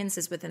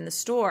experiences within the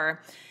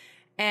store.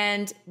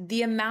 And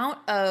the amount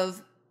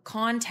of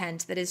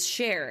content that is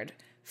shared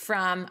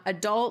from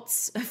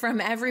adults,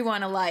 from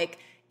everyone alike,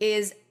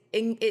 is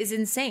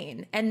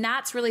insane. And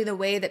that's really the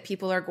way that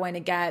people are going to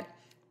get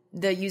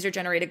the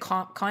user-generated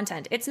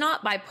content. It's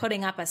not by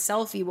putting up a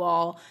selfie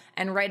wall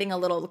and writing a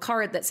little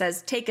card that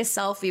says, take a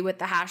selfie with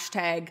the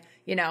hashtag,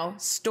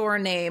 store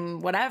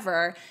name,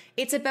 whatever.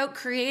 It's about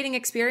creating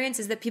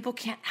experiences that people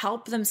can't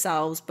help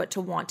themselves but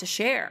to want to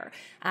share.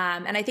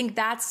 And I think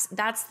that's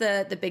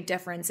the big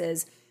difference,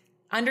 is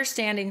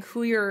understanding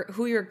who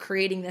you're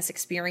creating this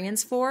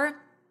experience for,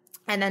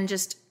 and then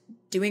just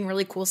doing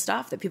really cool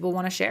stuff that people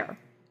want to share.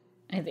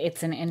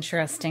 It's an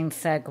interesting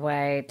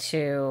segue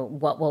to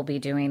what we'll be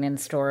doing in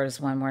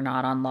stores when we're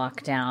not on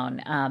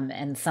lockdown,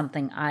 and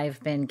something I've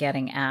been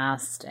getting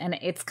asked, and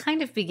it's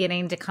kind of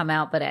beginning to come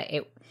out, but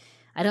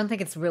I don't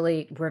think it's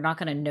really, we're not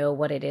going to know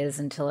what it is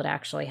until it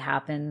actually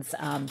happens.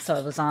 So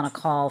I was on a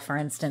call, for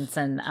instance,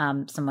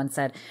 and someone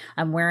said,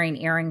 I'm wearing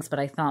earrings, but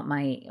I thought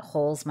my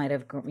holes might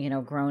have,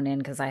 grown in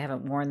because I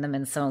haven't worn them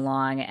in so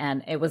long.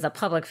 And it was a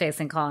public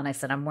facing call. And I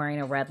said, I'm wearing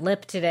a red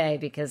lip today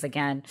because,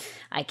 again,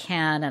 I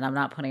can, and I'm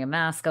not putting a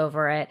mask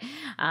over it.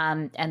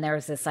 And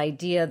there's this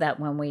idea that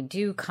when we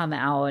do come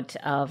out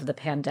of the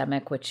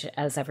pandemic, which,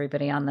 as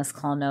everybody on this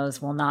call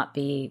knows, will not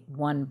be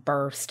one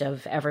burst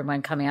of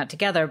everyone coming out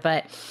together,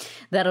 but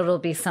that it'll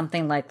be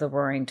something like the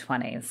Roaring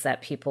 20s,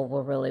 that people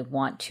will really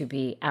want to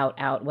be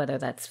out, whether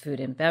that's food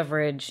and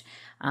beverage,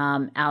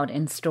 out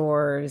in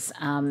stores,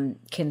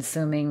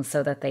 consuming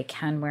so that they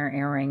can wear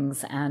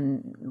earrings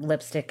and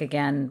lipstick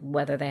again,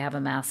 whether they have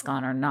a mask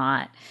on or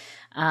not.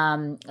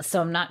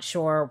 So I'm not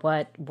sure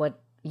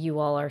what you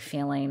all are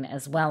feeling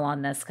as well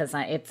on this, because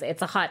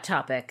it's a hot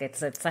topic.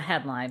 It's a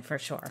headline for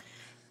sure.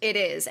 It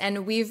is.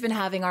 And we've been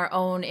having our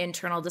own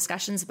internal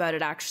discussions about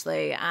it,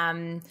 actually.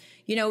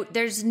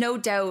 There's no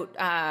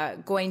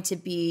doubt going to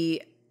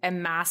be a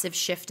massive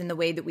shift in the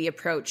way that we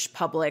approach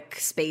public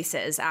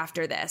spaces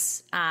after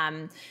this.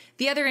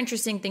 The other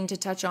interesting thing to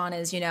touch on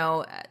is,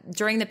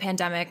 during the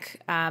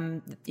pandemic,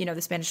 the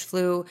Spanish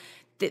flu,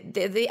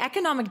 the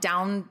economic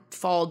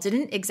downfall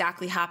didn't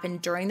exactly happen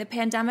during the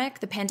pandemic.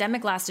 The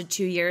pandemic lasted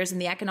 2 years,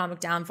 and the economic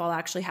downfall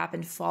actually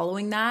happened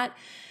following that.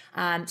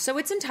 So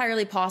it's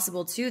entirely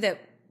possible, too,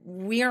 that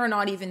we are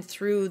not even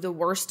through the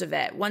worst of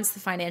it once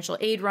the financial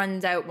aid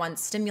runs out,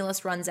 once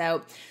stimulus runs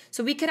out.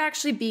 So we could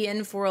actually be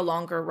in for a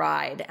longer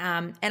ride.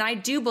 And I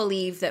do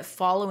believe that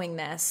following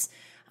this,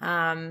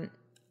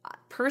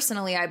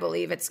 personally, I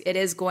believe it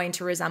is going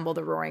to resemble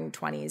the Roaring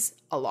 20s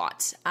a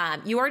lot.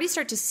 You already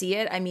start to see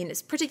it. I mean,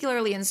 it's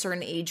particularly in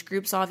certain age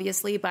groups,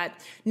 obviously, but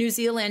New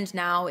Zealand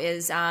now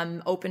is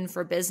open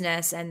for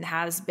business and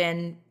has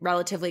been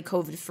relatively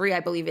COVID-free,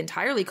 I believe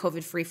entirely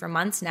COVID-free for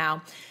months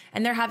now.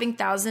 And they're having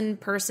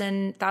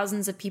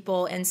thousands of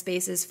people in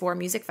spaces for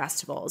music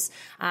festivals.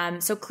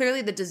 So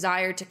clearly the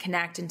desire to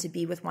connect and to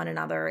be with one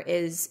another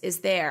is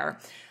there.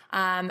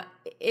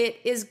 It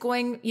is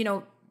going,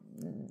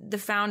 the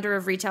founder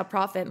of Retail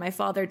Profit, my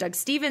father, Doug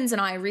Stevens, and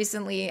I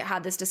recently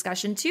had this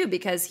discussion too,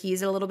 because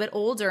he's a little bit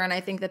older. And I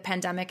think the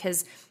pandemic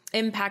has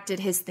impacted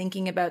his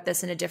thinking about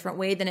this in a different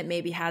way than it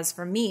maybe has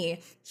for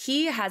me.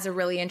 He has a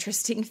really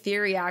interesting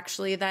theory,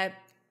 actually, that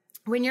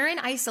when you're in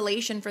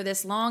isolation for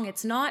this long,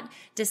 it's not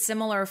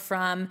dissimilar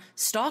from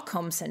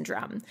Stockholm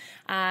syndrome.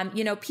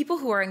 People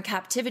who are in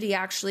captivity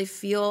actually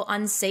feel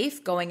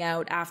unsafe going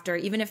out after,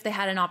 even if they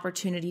had an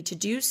opportunity to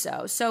do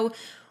so. So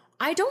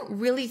I don't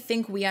really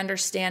think we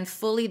understand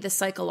fully the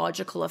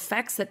psychological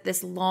effects that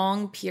this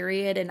long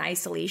period in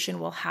isolation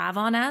will have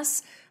on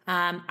us.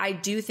 I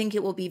do think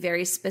it will be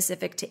very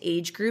specific to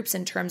age groups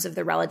in terms of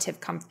the relative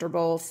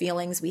comfortable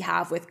feelings we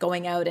have with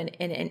going out and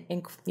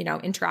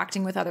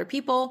interacting with other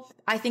people.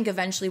 I think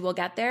eventually we'll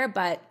get there,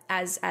 but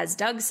as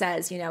Doug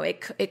says,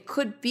 it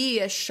could be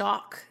a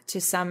shock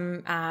to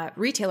some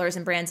retailers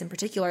and brands in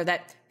particular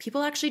that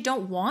people actually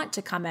don't want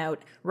to come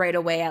out right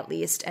away, at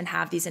least, and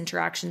have these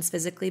interactions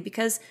physically,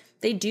 because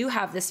they do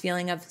have this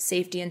feeling of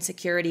safety and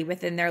security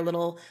within their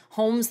little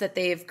homes that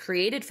they've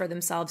created for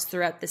themselves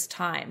throughout this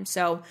time.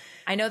 So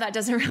I know that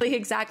doesn't really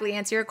exactly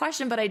answer your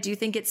question, but I do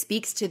think it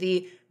speaks to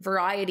the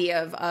variety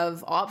of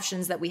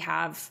options that we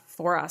have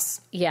for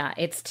us. Yeah,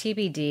 it's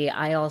TBD.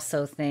 I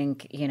also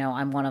think,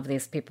 I'm one of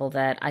these people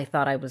that I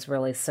thought I was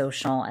really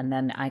social, and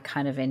then I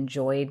kind of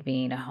enjoyed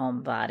being a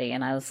homebody.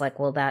 And I was like,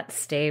 will that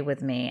stay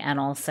with me? And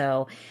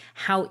also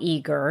how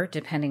eager,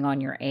 depending on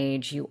your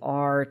age, you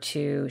are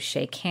to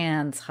shake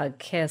hands, hug,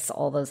 kiss,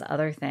 all those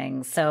other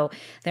things. So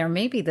there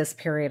may be this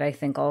period, I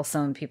think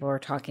also, and people are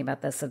talking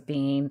about this, of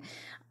being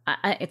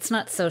it's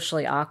not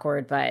socially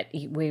awkward, but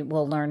we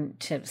will learn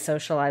to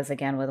socialize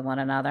again with one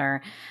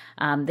another.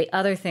 The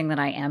other thing that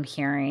I am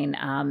hearing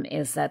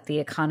is that the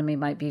economy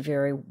might be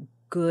very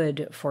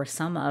good for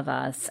some of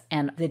us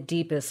and the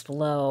deepest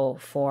low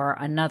for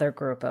another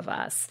group of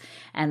us,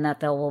 and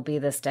that there will be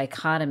this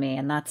dichotomy,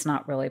 and that's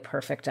not really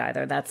perfect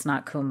either. That's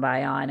not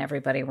kumbaya and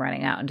everybody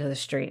running out into the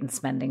street and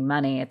spending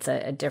money. It's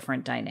a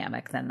different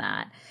dynamic than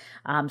that.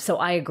 So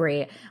I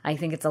agree. I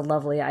think it's a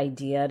lovely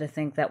idea to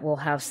think that we'll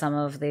have some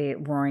of the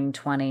roaring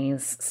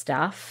 20s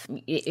stuff.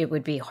 It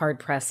would be hard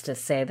pressed to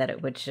say that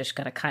it would just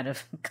going to kind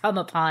of come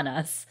upon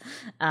us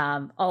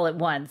all at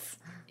once.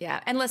 Yeah.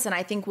 And listen,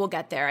 I think we'll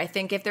get there. I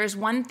think if there's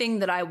one thing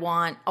that I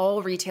want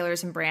all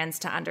retailers and brands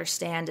to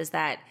understand is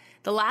that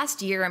the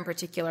last year in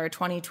particular,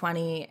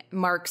 2020,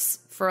 marks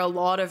for a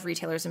lot of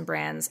retailers and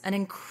brands an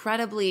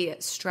incredibly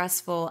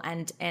stressful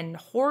and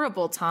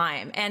horrible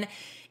time. And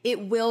it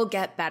will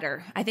get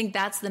better. I think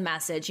that's the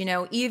message. You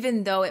know,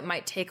 even though it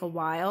might take a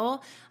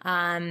while,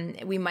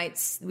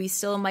 we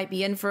still might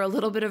be in for a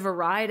little bit of a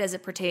ride as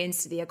it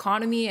pertains to the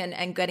economy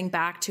and getting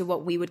back to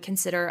what we would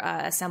consider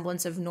a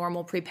semblance of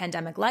normal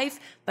pre-pandemic life,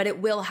 but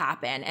it will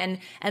happen.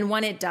 And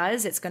when it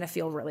does, it's going to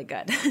feel really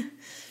good.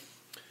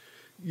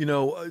 You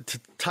know, to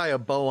tie a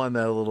bow on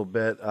that a little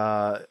bit,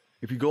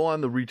 if you go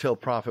on the Retail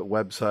Profit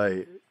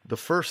website,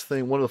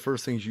 one of the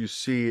first things you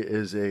see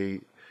is a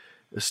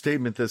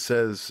statement that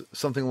says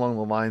something along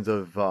the lines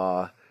of,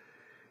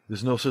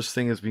 there's no such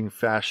thing as being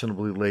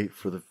fashionably late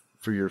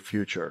for your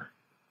future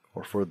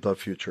or for the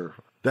future.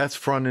 That's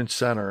front and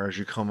center as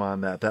you come on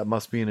that. That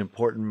must be an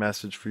important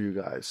message for you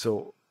guys.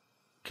 So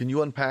can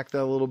you unpack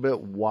that a little bit?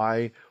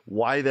 Why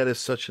that is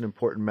such an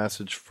important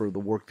message for the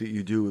work that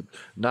you do,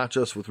 not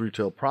just with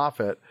Retail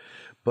Profit,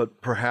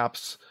 but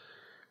perhaps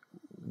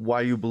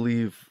why you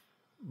believe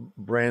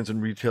brands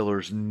and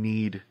retailers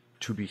need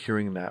to be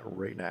hearing that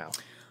right now?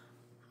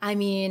 I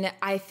mean,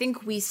 I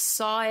think we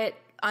saw it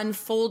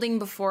unfolding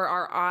before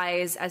our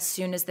eyes as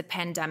soon as the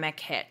pandemic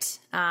hit.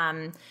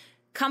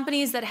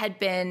 Companies that had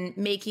been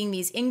making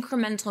these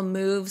incremental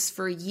moves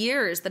for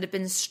years, that had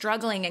been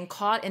struggling and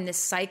caught in this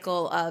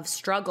cycle of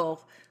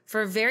struggle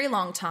for a very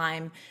long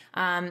time.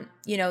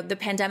 The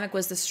pandemic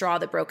was the straw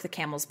that broke the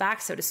camel's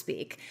back, so to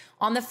speak.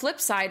 On the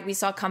flip side, we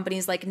saw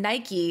companies like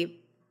Nike,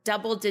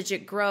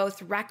 double-digit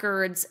growth,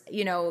 records,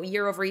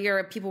 year over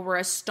year. People were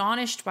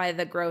astonished by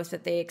the growth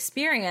that they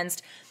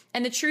experienced.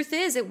 And the truth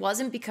is, it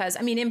wasn't because,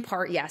 in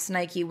part, yes,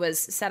 Nike was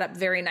set up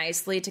very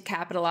nicely to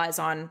capitalize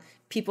on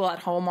people at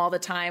home all the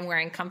time,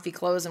 wearing comfy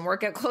clothes and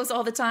workout clothes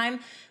all the time.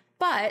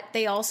 But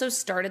they also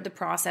started the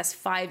process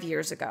 5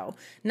 years ago.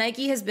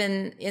 Nike has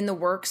been in the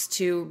works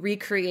to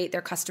recreate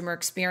their customer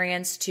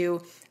experience,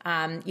 to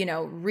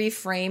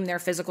reframe their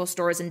physical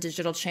stores and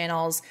digital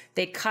channels.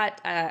 They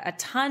cut a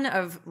ton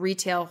of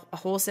retail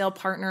wholesale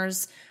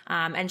partners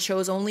and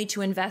chose only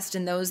to invest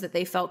in those that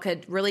they felt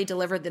could really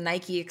deliver the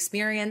Nike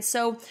experience.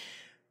 So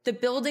the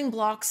building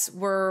blocks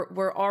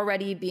were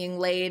already being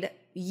laid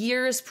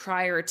years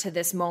prior to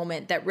this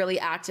moment that really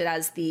acted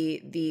as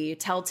the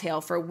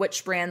telltale for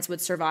which brands would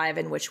survive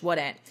and which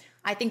wouldn't.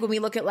 I think when we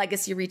look at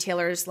legacy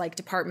retailers like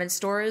department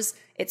stores,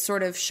 it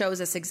sort of shows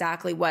us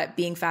exactly what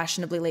being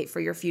fashionably late for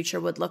your future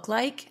would look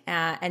like,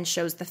 and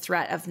shows the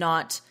threat of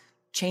not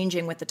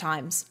changing with the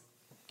times.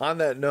 On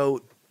that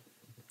note,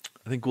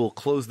 I think we'll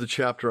close the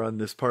chapter on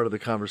this part of the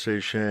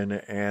conversation,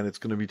 and it's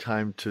going to be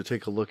time to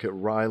take a look at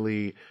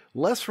Reilly,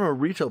 less from a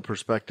retail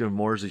perspective,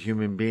 more as a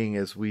human being,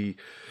 as we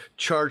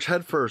charge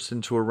headfirst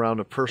into a round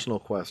of personal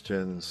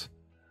questions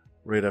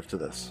right after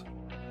this.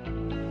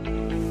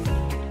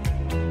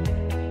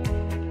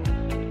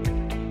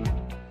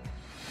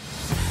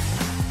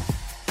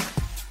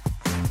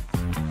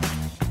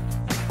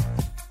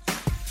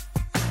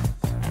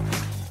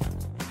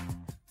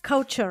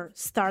 Culture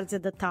starts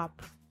at the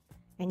top,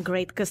 and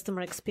great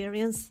customer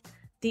experience,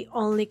 the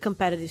only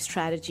competitive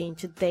strategy in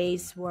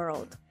today's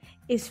world,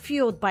 is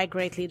fueled by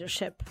great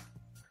leadership.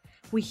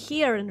 We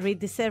hear and read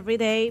this every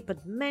day,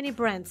 but many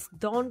brands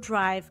don't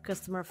drive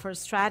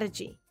customer-first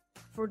strategy.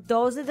 For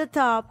those at the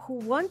top who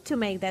want to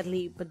make that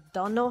leap but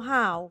don't know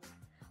how,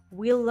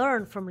 we'll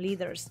learn from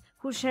leaders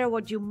who share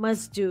what you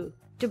must do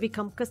to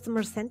become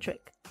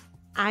customer-centric.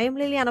 I am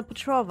Liliana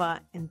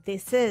Petrova, and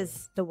this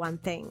is The One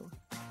Thing.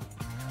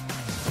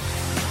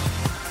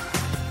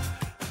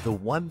 The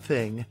One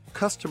Thing,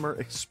 Customer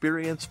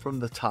Experience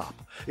from the Top,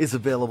 is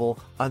available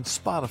on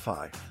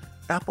Spotify,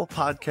 Apple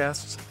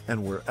Podcasts,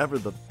 and wherever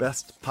the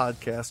best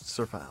podcasts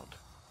are found.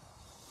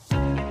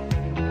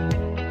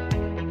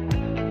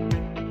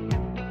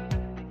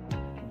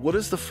 What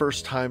is the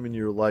first time in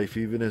your life,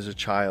 even as a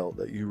child,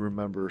 that you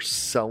remember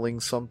selling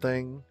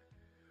something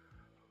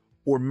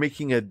or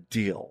making a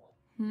deal?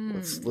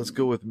 Let's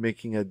go with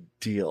making a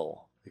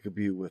deal. It could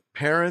be with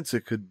parents.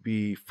 It could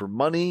be for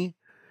money.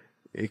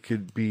 It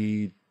could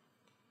be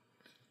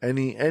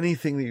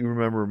anything that you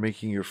remember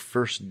making your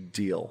first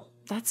deal.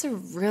 That's a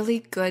really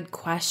good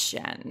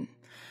question.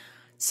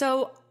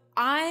 So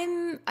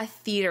I'm a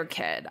theater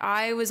kid.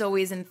 I was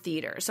always in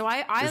theater. So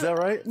I Is that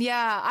right?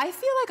 Yeah. I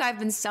feel like I've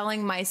been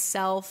selling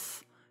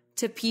myself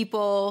to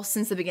people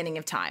since the beginning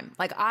of time.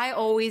 Like, I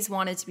always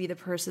wanted to be the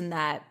person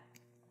that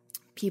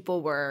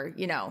people were,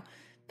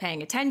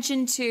 paying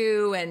attention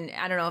to. And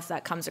I don't know if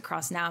that comes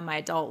across now in my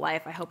adult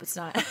life. I hope it's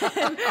not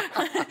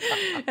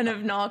an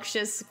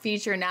obnoxious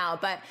feature now,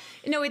 but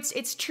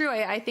it's true.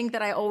 I think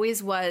that I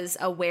always was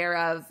aware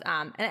of,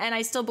 and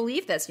I still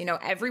believe this,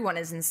 everyone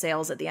is in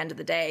sales at the end of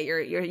the day.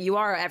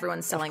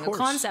 Everyone's selling a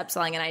concept,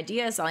 selling an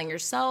idea, selling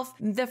yourself.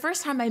 The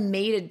first time I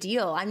made a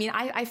deal,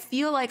 I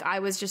feel like I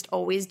was just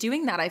always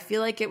doing that. I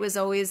feel like it was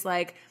always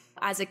like,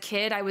 as a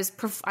kid, I was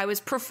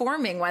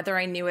performing whether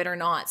I knew it or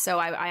not. So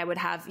I would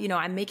have,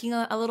 I'm making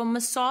a little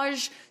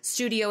massage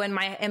studio in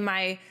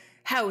my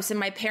house, and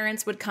my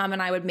parents would come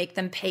and I would make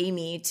them pay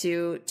me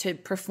to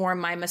perform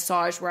my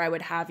massage, where I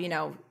would have,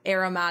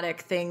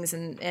 aromatic things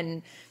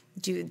and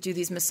do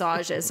these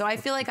massages. So I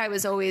feel like I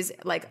was always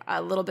like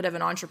a little bit of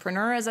an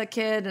entrepreneur as a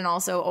kid, and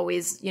also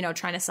always,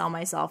 trying to sell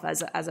myself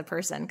as a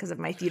person because of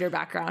my theater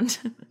background.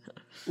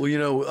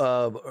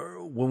 Well,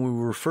 when we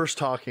were first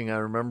talking, I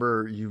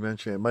remember you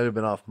mentioning, it might have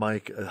been off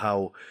mic,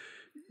 how,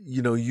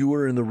 you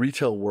were in the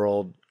retail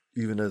world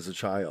even as a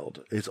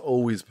child. It's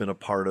always been a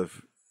part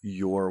of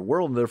your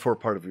world, and therefore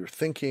part of your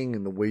thinking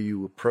and the way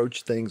you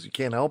approach things. You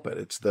can't help it.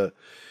 It's the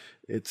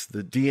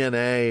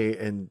DNA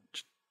and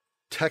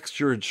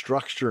texture and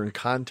structure and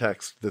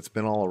context that's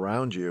been all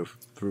around you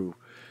through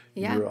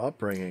your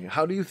upbringing.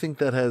 How do you think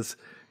that has,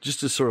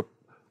 just to sort of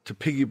to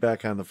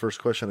piggyback on the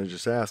first question I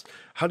just asked,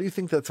 how do you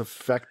think that's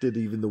affected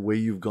even the way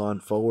you've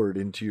gone forward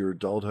into your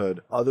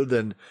adulthood, other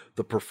than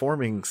the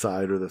performing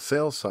side or the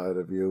sales side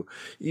of you,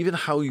 even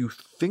how you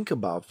think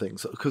about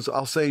things? Because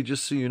I'll say,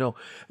 just so you know,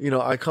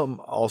 I come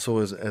also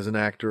as an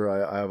actor,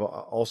 I have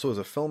also as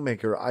a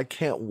filmmaker. I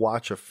can't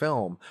watch a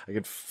film. I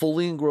can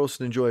fully engross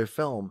and enjoy a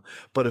film,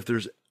 but if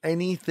there's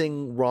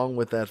anything wrong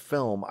with that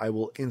film, I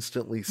will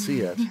instantly see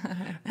it.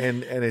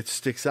 and it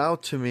sticks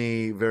out to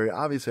me very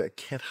obviously. I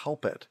can't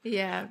help it.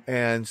 Yeah.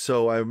 And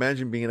so I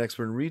imagine being an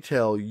expert in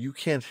retail, you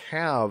can't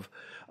have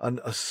an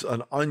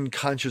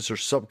unconscious or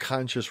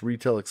subconscious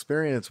retail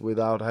experience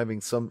without having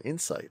some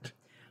insight.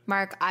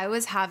 Mark, I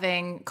was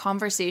having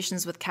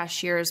conversations with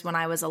cashiers when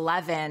I was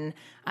 11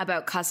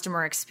 about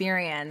customer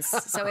experience.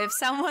 So if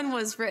someone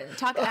was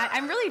talking,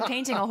 I'm really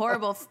painting a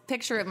horrible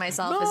picture of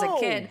myself as a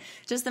kid,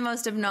 just the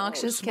most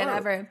obnoxious kid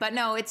ever. But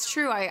no, it's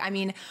true. I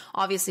mean,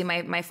 obviously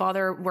my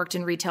father worked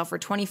in retail for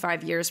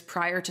 25 years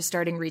prior to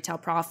starting Retail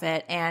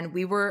Profit, and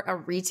we were a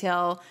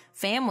retail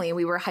family.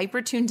 We were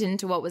hyper tuned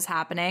into what was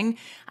happening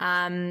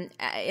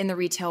in the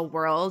retail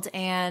world,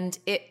 and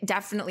it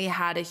definitely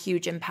had a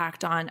huge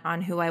impact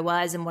on who I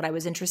was and what I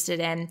was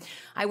interested in.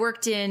 I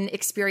worked in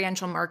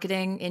experiential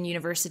marketing in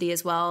university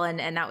as well,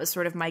 and that was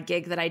sort of my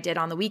gig that I did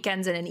on the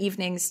weekends and in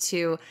evenings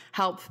to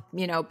help,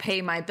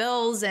 pay my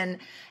bills. And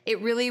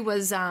it really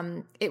was,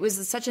 it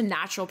was such a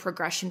natural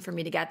progression for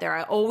me to get there.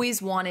 I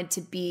always wanted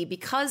to be,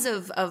 because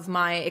of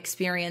my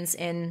experience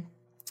in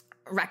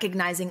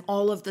recognizing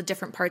all of the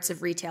different parts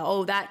of retail.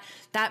 Oh,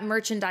 that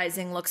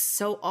merchandising looks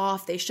so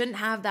off. They shouldn't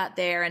have that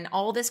there. And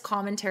all this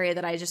commentary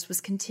that I just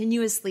was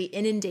continuously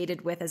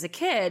inundated with as a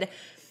kid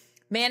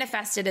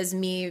manifested as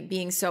me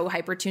being so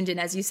hyper tuned in.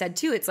 As you said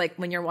too, it's like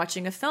when you're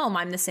watching a film,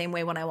 I'm the same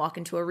way when I walk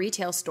into a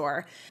retail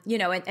store,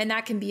 and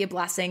that can be a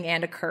blessing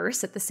and a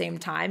curse at the same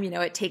time.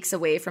 It takes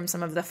away from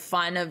some of the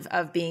fun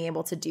of being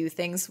able to do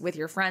things with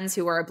your friends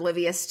who are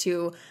oblivious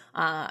to,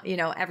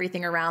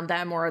 everything around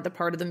them, or the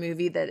part of the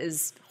movie that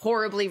is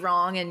horribly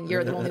wrong and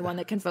you're the only one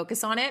that can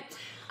focus on it.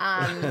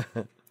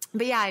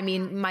 But yeah, I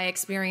mean, my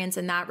experience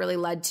in that really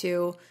led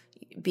to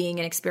being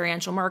in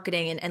experiential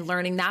marketing and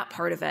learning that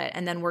part of it,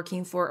 and then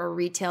working for a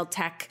retail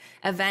tech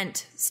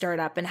event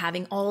startup and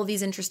having all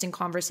these interesting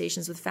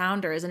conversations with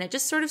founders. And it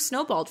just sort of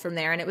snowballed from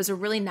there. And it was a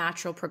really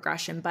natural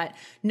progression, but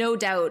no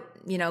doubt,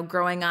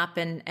 growing up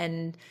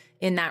and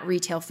in that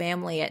retail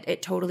family,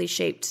 it totally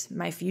shaped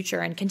my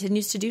future and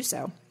continues to do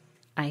so.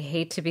 I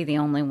hate to be the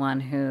only one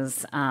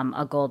who's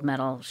a gold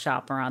medal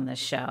shopper on this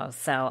show,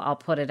 so I'll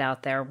put it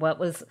out there. What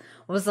was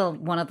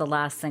one of the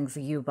last things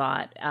you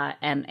bought,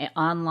 and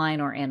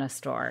online or in a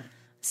store?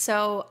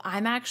 So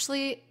I'm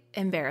actually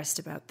embarrassed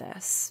about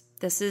this.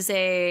 This is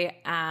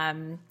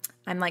I'm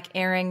like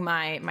airing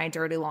my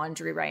dirty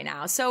laundry right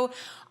now. So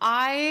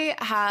I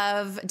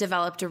have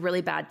developed a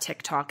really bad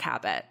TikTok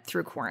habit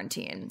through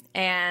quarantine,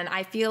 and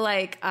I feel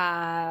like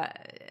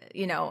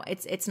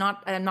it's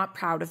not, I'm not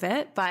proud of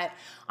it, but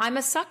I'm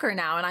a sucker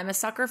now, and I'm a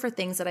sucker for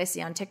things that I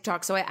see on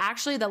TikTok. So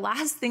the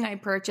last thing I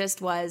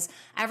purchased was,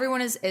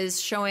 everyone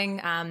is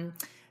showing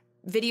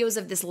videos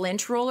of this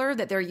lint roller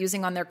that they're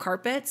using on their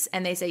carpets.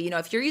 And they say,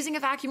 if you're using a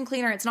vacuum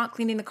cleaner, it's not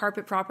cleaning the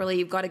carpet properly,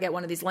 you've got to get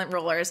one of these lint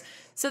rollers.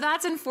 So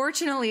that's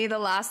unfortunately the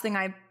last thing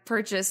I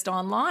purchased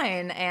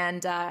online.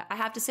 And I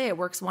have to say, it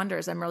works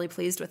wonders. I'm really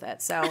pleased with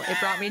it. So it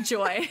brought me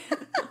joy.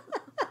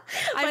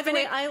 By the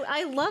way,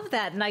 I love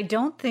that. And I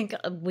don't think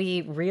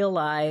we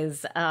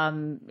realize,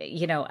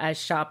 as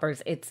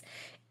shoppers,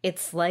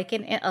 it's like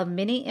a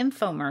mini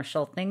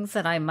infomercial, things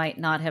that I might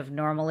not have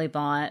normally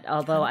bought.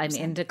 Although 100%. I'm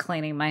into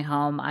cleaning my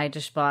home. I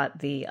just bought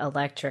the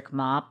electric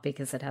mop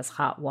because it has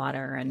hot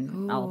water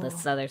and all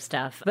this other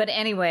stuff. But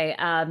anyway,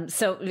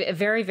 so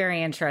very,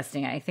 very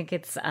interesting. I think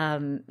it's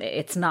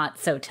not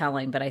so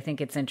telling, but I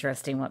think it's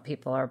interesting what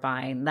people are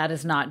buying. That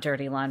is not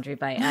dirty laundry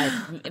by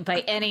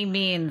any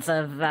means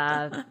of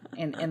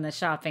in the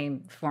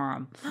shopping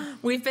forum.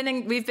 We've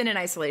been in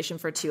isolation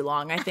for too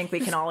long. I think we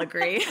can all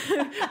agree.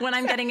 When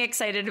I'm getting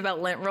excited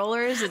about lint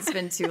rollers, it's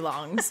been too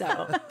long.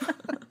 So,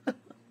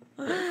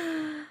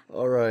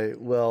 all right.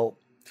 Well,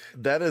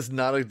 that is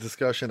not a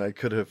discussion I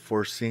could have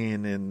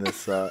foreseen in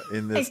this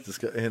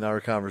in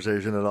our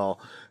conversation at all.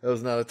 That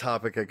was not a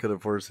topic I could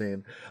have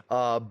foreseen.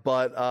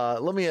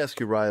 But let me ask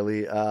you,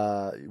 Reilly.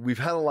 We've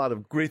had a lot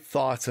of great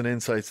thoughts and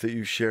insights that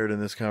you shared in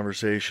this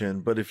conversation.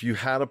 But if you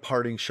had a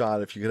parting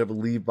shot, if you could have a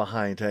leave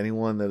behind to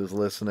anyone that is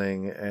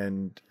listening,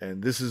 and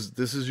this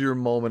is your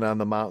moment on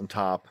the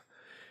mountaintop,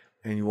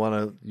 and you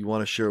want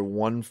to share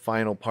one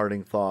final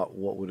parting thought,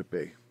 what would it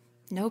be?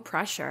 No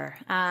pressure.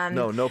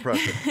 No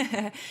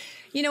pressure.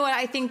 You know what?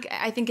 I think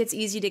it's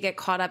easy to get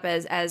caught up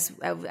as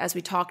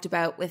we talked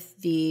about with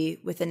the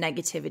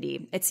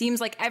negativity. It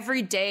seems like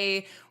every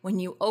day when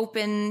you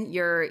open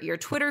your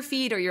Twitter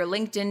feed or your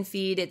LinkedIn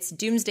feed, it's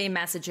doomsday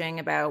messaging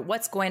about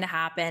what's going to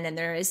happen, and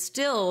there is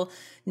still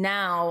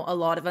now a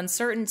lot of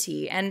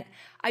uncertainty. And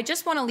I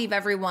just want to leave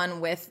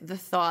everyone with the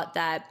thought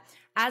that,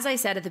 as I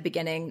said at the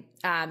beginning,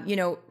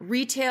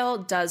 retail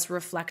does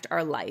reflect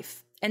our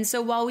life. And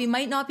so while we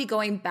might not be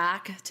going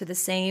back to the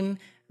same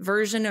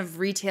version of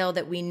retail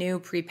that we knew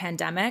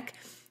pre-pandemic,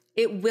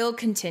 it will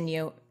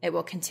continue. It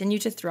will continue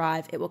to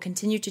thrive. It will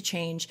continue to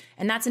change.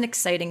 And that's an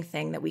exciting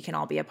thing that we can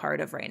all be a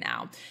part of right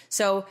now.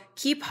 So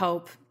keep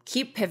hope,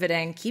 keep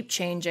pivoting, keep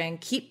changing,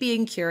 keep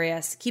being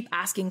curious, keep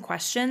asking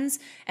questions,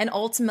 and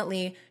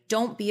ultimately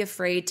don't be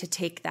afraid to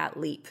take that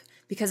leap.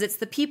 Because it's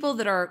the people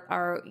that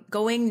are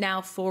going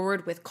now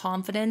forward with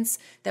confidence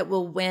that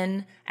will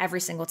win every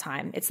single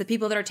time. It's the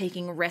people that are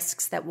taking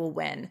risks that will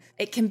win.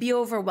 It can be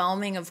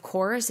overwhelming, of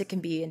course. It can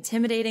be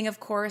intimidating, of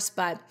course,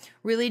 but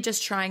really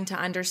just trying to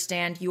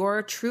understand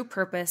your true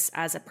purpose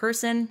as a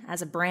person,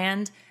 as a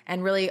brand,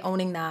 and really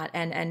owning that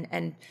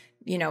and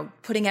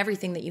putting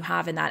everything that you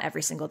have in that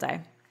every single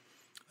day.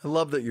 I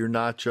love that you're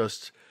not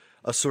just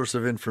a source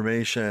of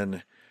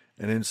information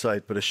and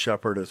insight, but a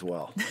shepherd as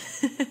well.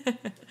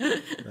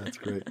 That's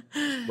great.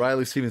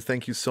 Reilly Stevens,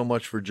 thank you so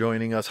much for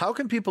joining us. How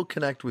can people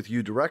connect with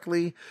you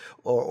directly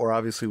or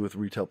obviously with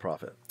Retail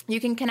Profit? You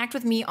can connect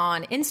with me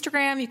on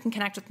Instagram. You can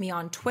connect with me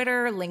on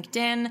Twitter,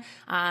 LinkedIn.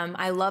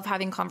 I love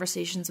having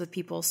conversations with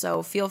people,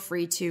 so feel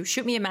free to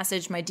shoot me a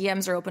message. My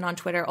DMs are open on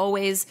Twitter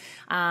always,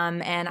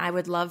 and I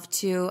would love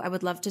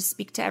to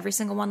speak to every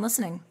single one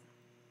listening.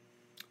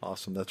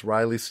 Awesome. That's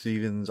Reilly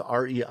Stevens,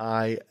 Reilly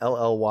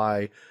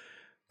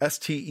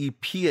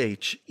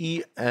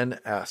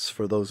Stephens,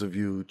 for those of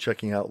you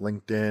checking out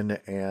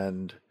LinkedIn.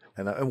 And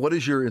what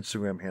is your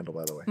Instagram handle,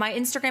 by the way? My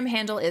Instagram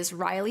handle is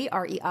Reilly,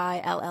 Reilly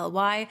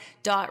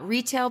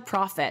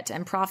 .retailprofit,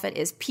 and profit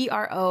is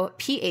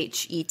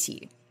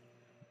PROPHET.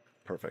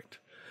 Perfect.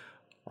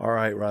 All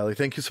right, Reilly,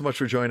 thank you so much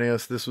for joining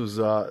us. This was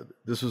a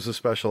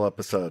special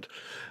episode.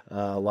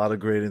 A lot of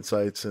great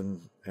insights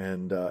and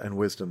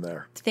wisdom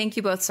there. Thank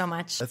you both so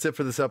much. That's it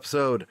for this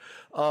episode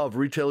of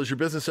Retail is Your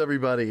Business,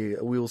 everybody.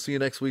 We will see you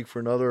next week for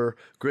another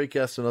great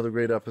guest, another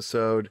great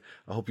episode.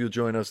 I hope you'll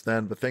join us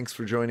then. But thanks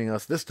for joining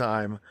us this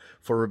time.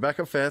 For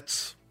Rebecca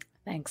Fitz.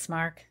 Thanks,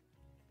 Mark.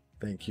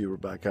 Thank you,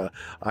 Rebecca.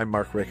 I'm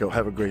Mark Ricco.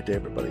 Have a great day,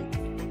 everybody.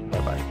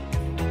 Bye-bye.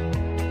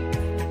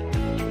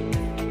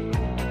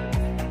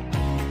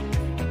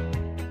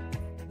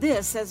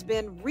 This has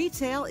been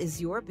Retail is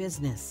Your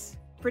Business,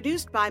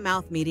 produced by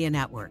Mouth Media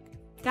Network.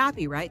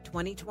 Copyright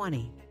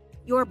 2020.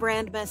 Your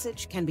brand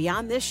message can be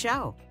on this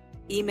show.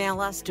 Email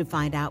us to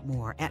find out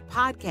more at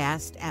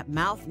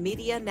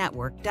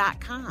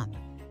podcast@mouthmedianetwork.com.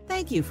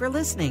 Thank you for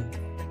listening.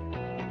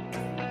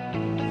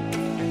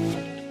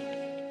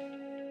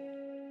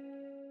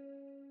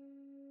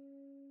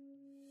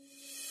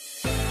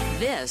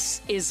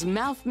 This is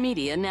Mouth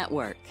Media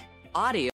Network. Audio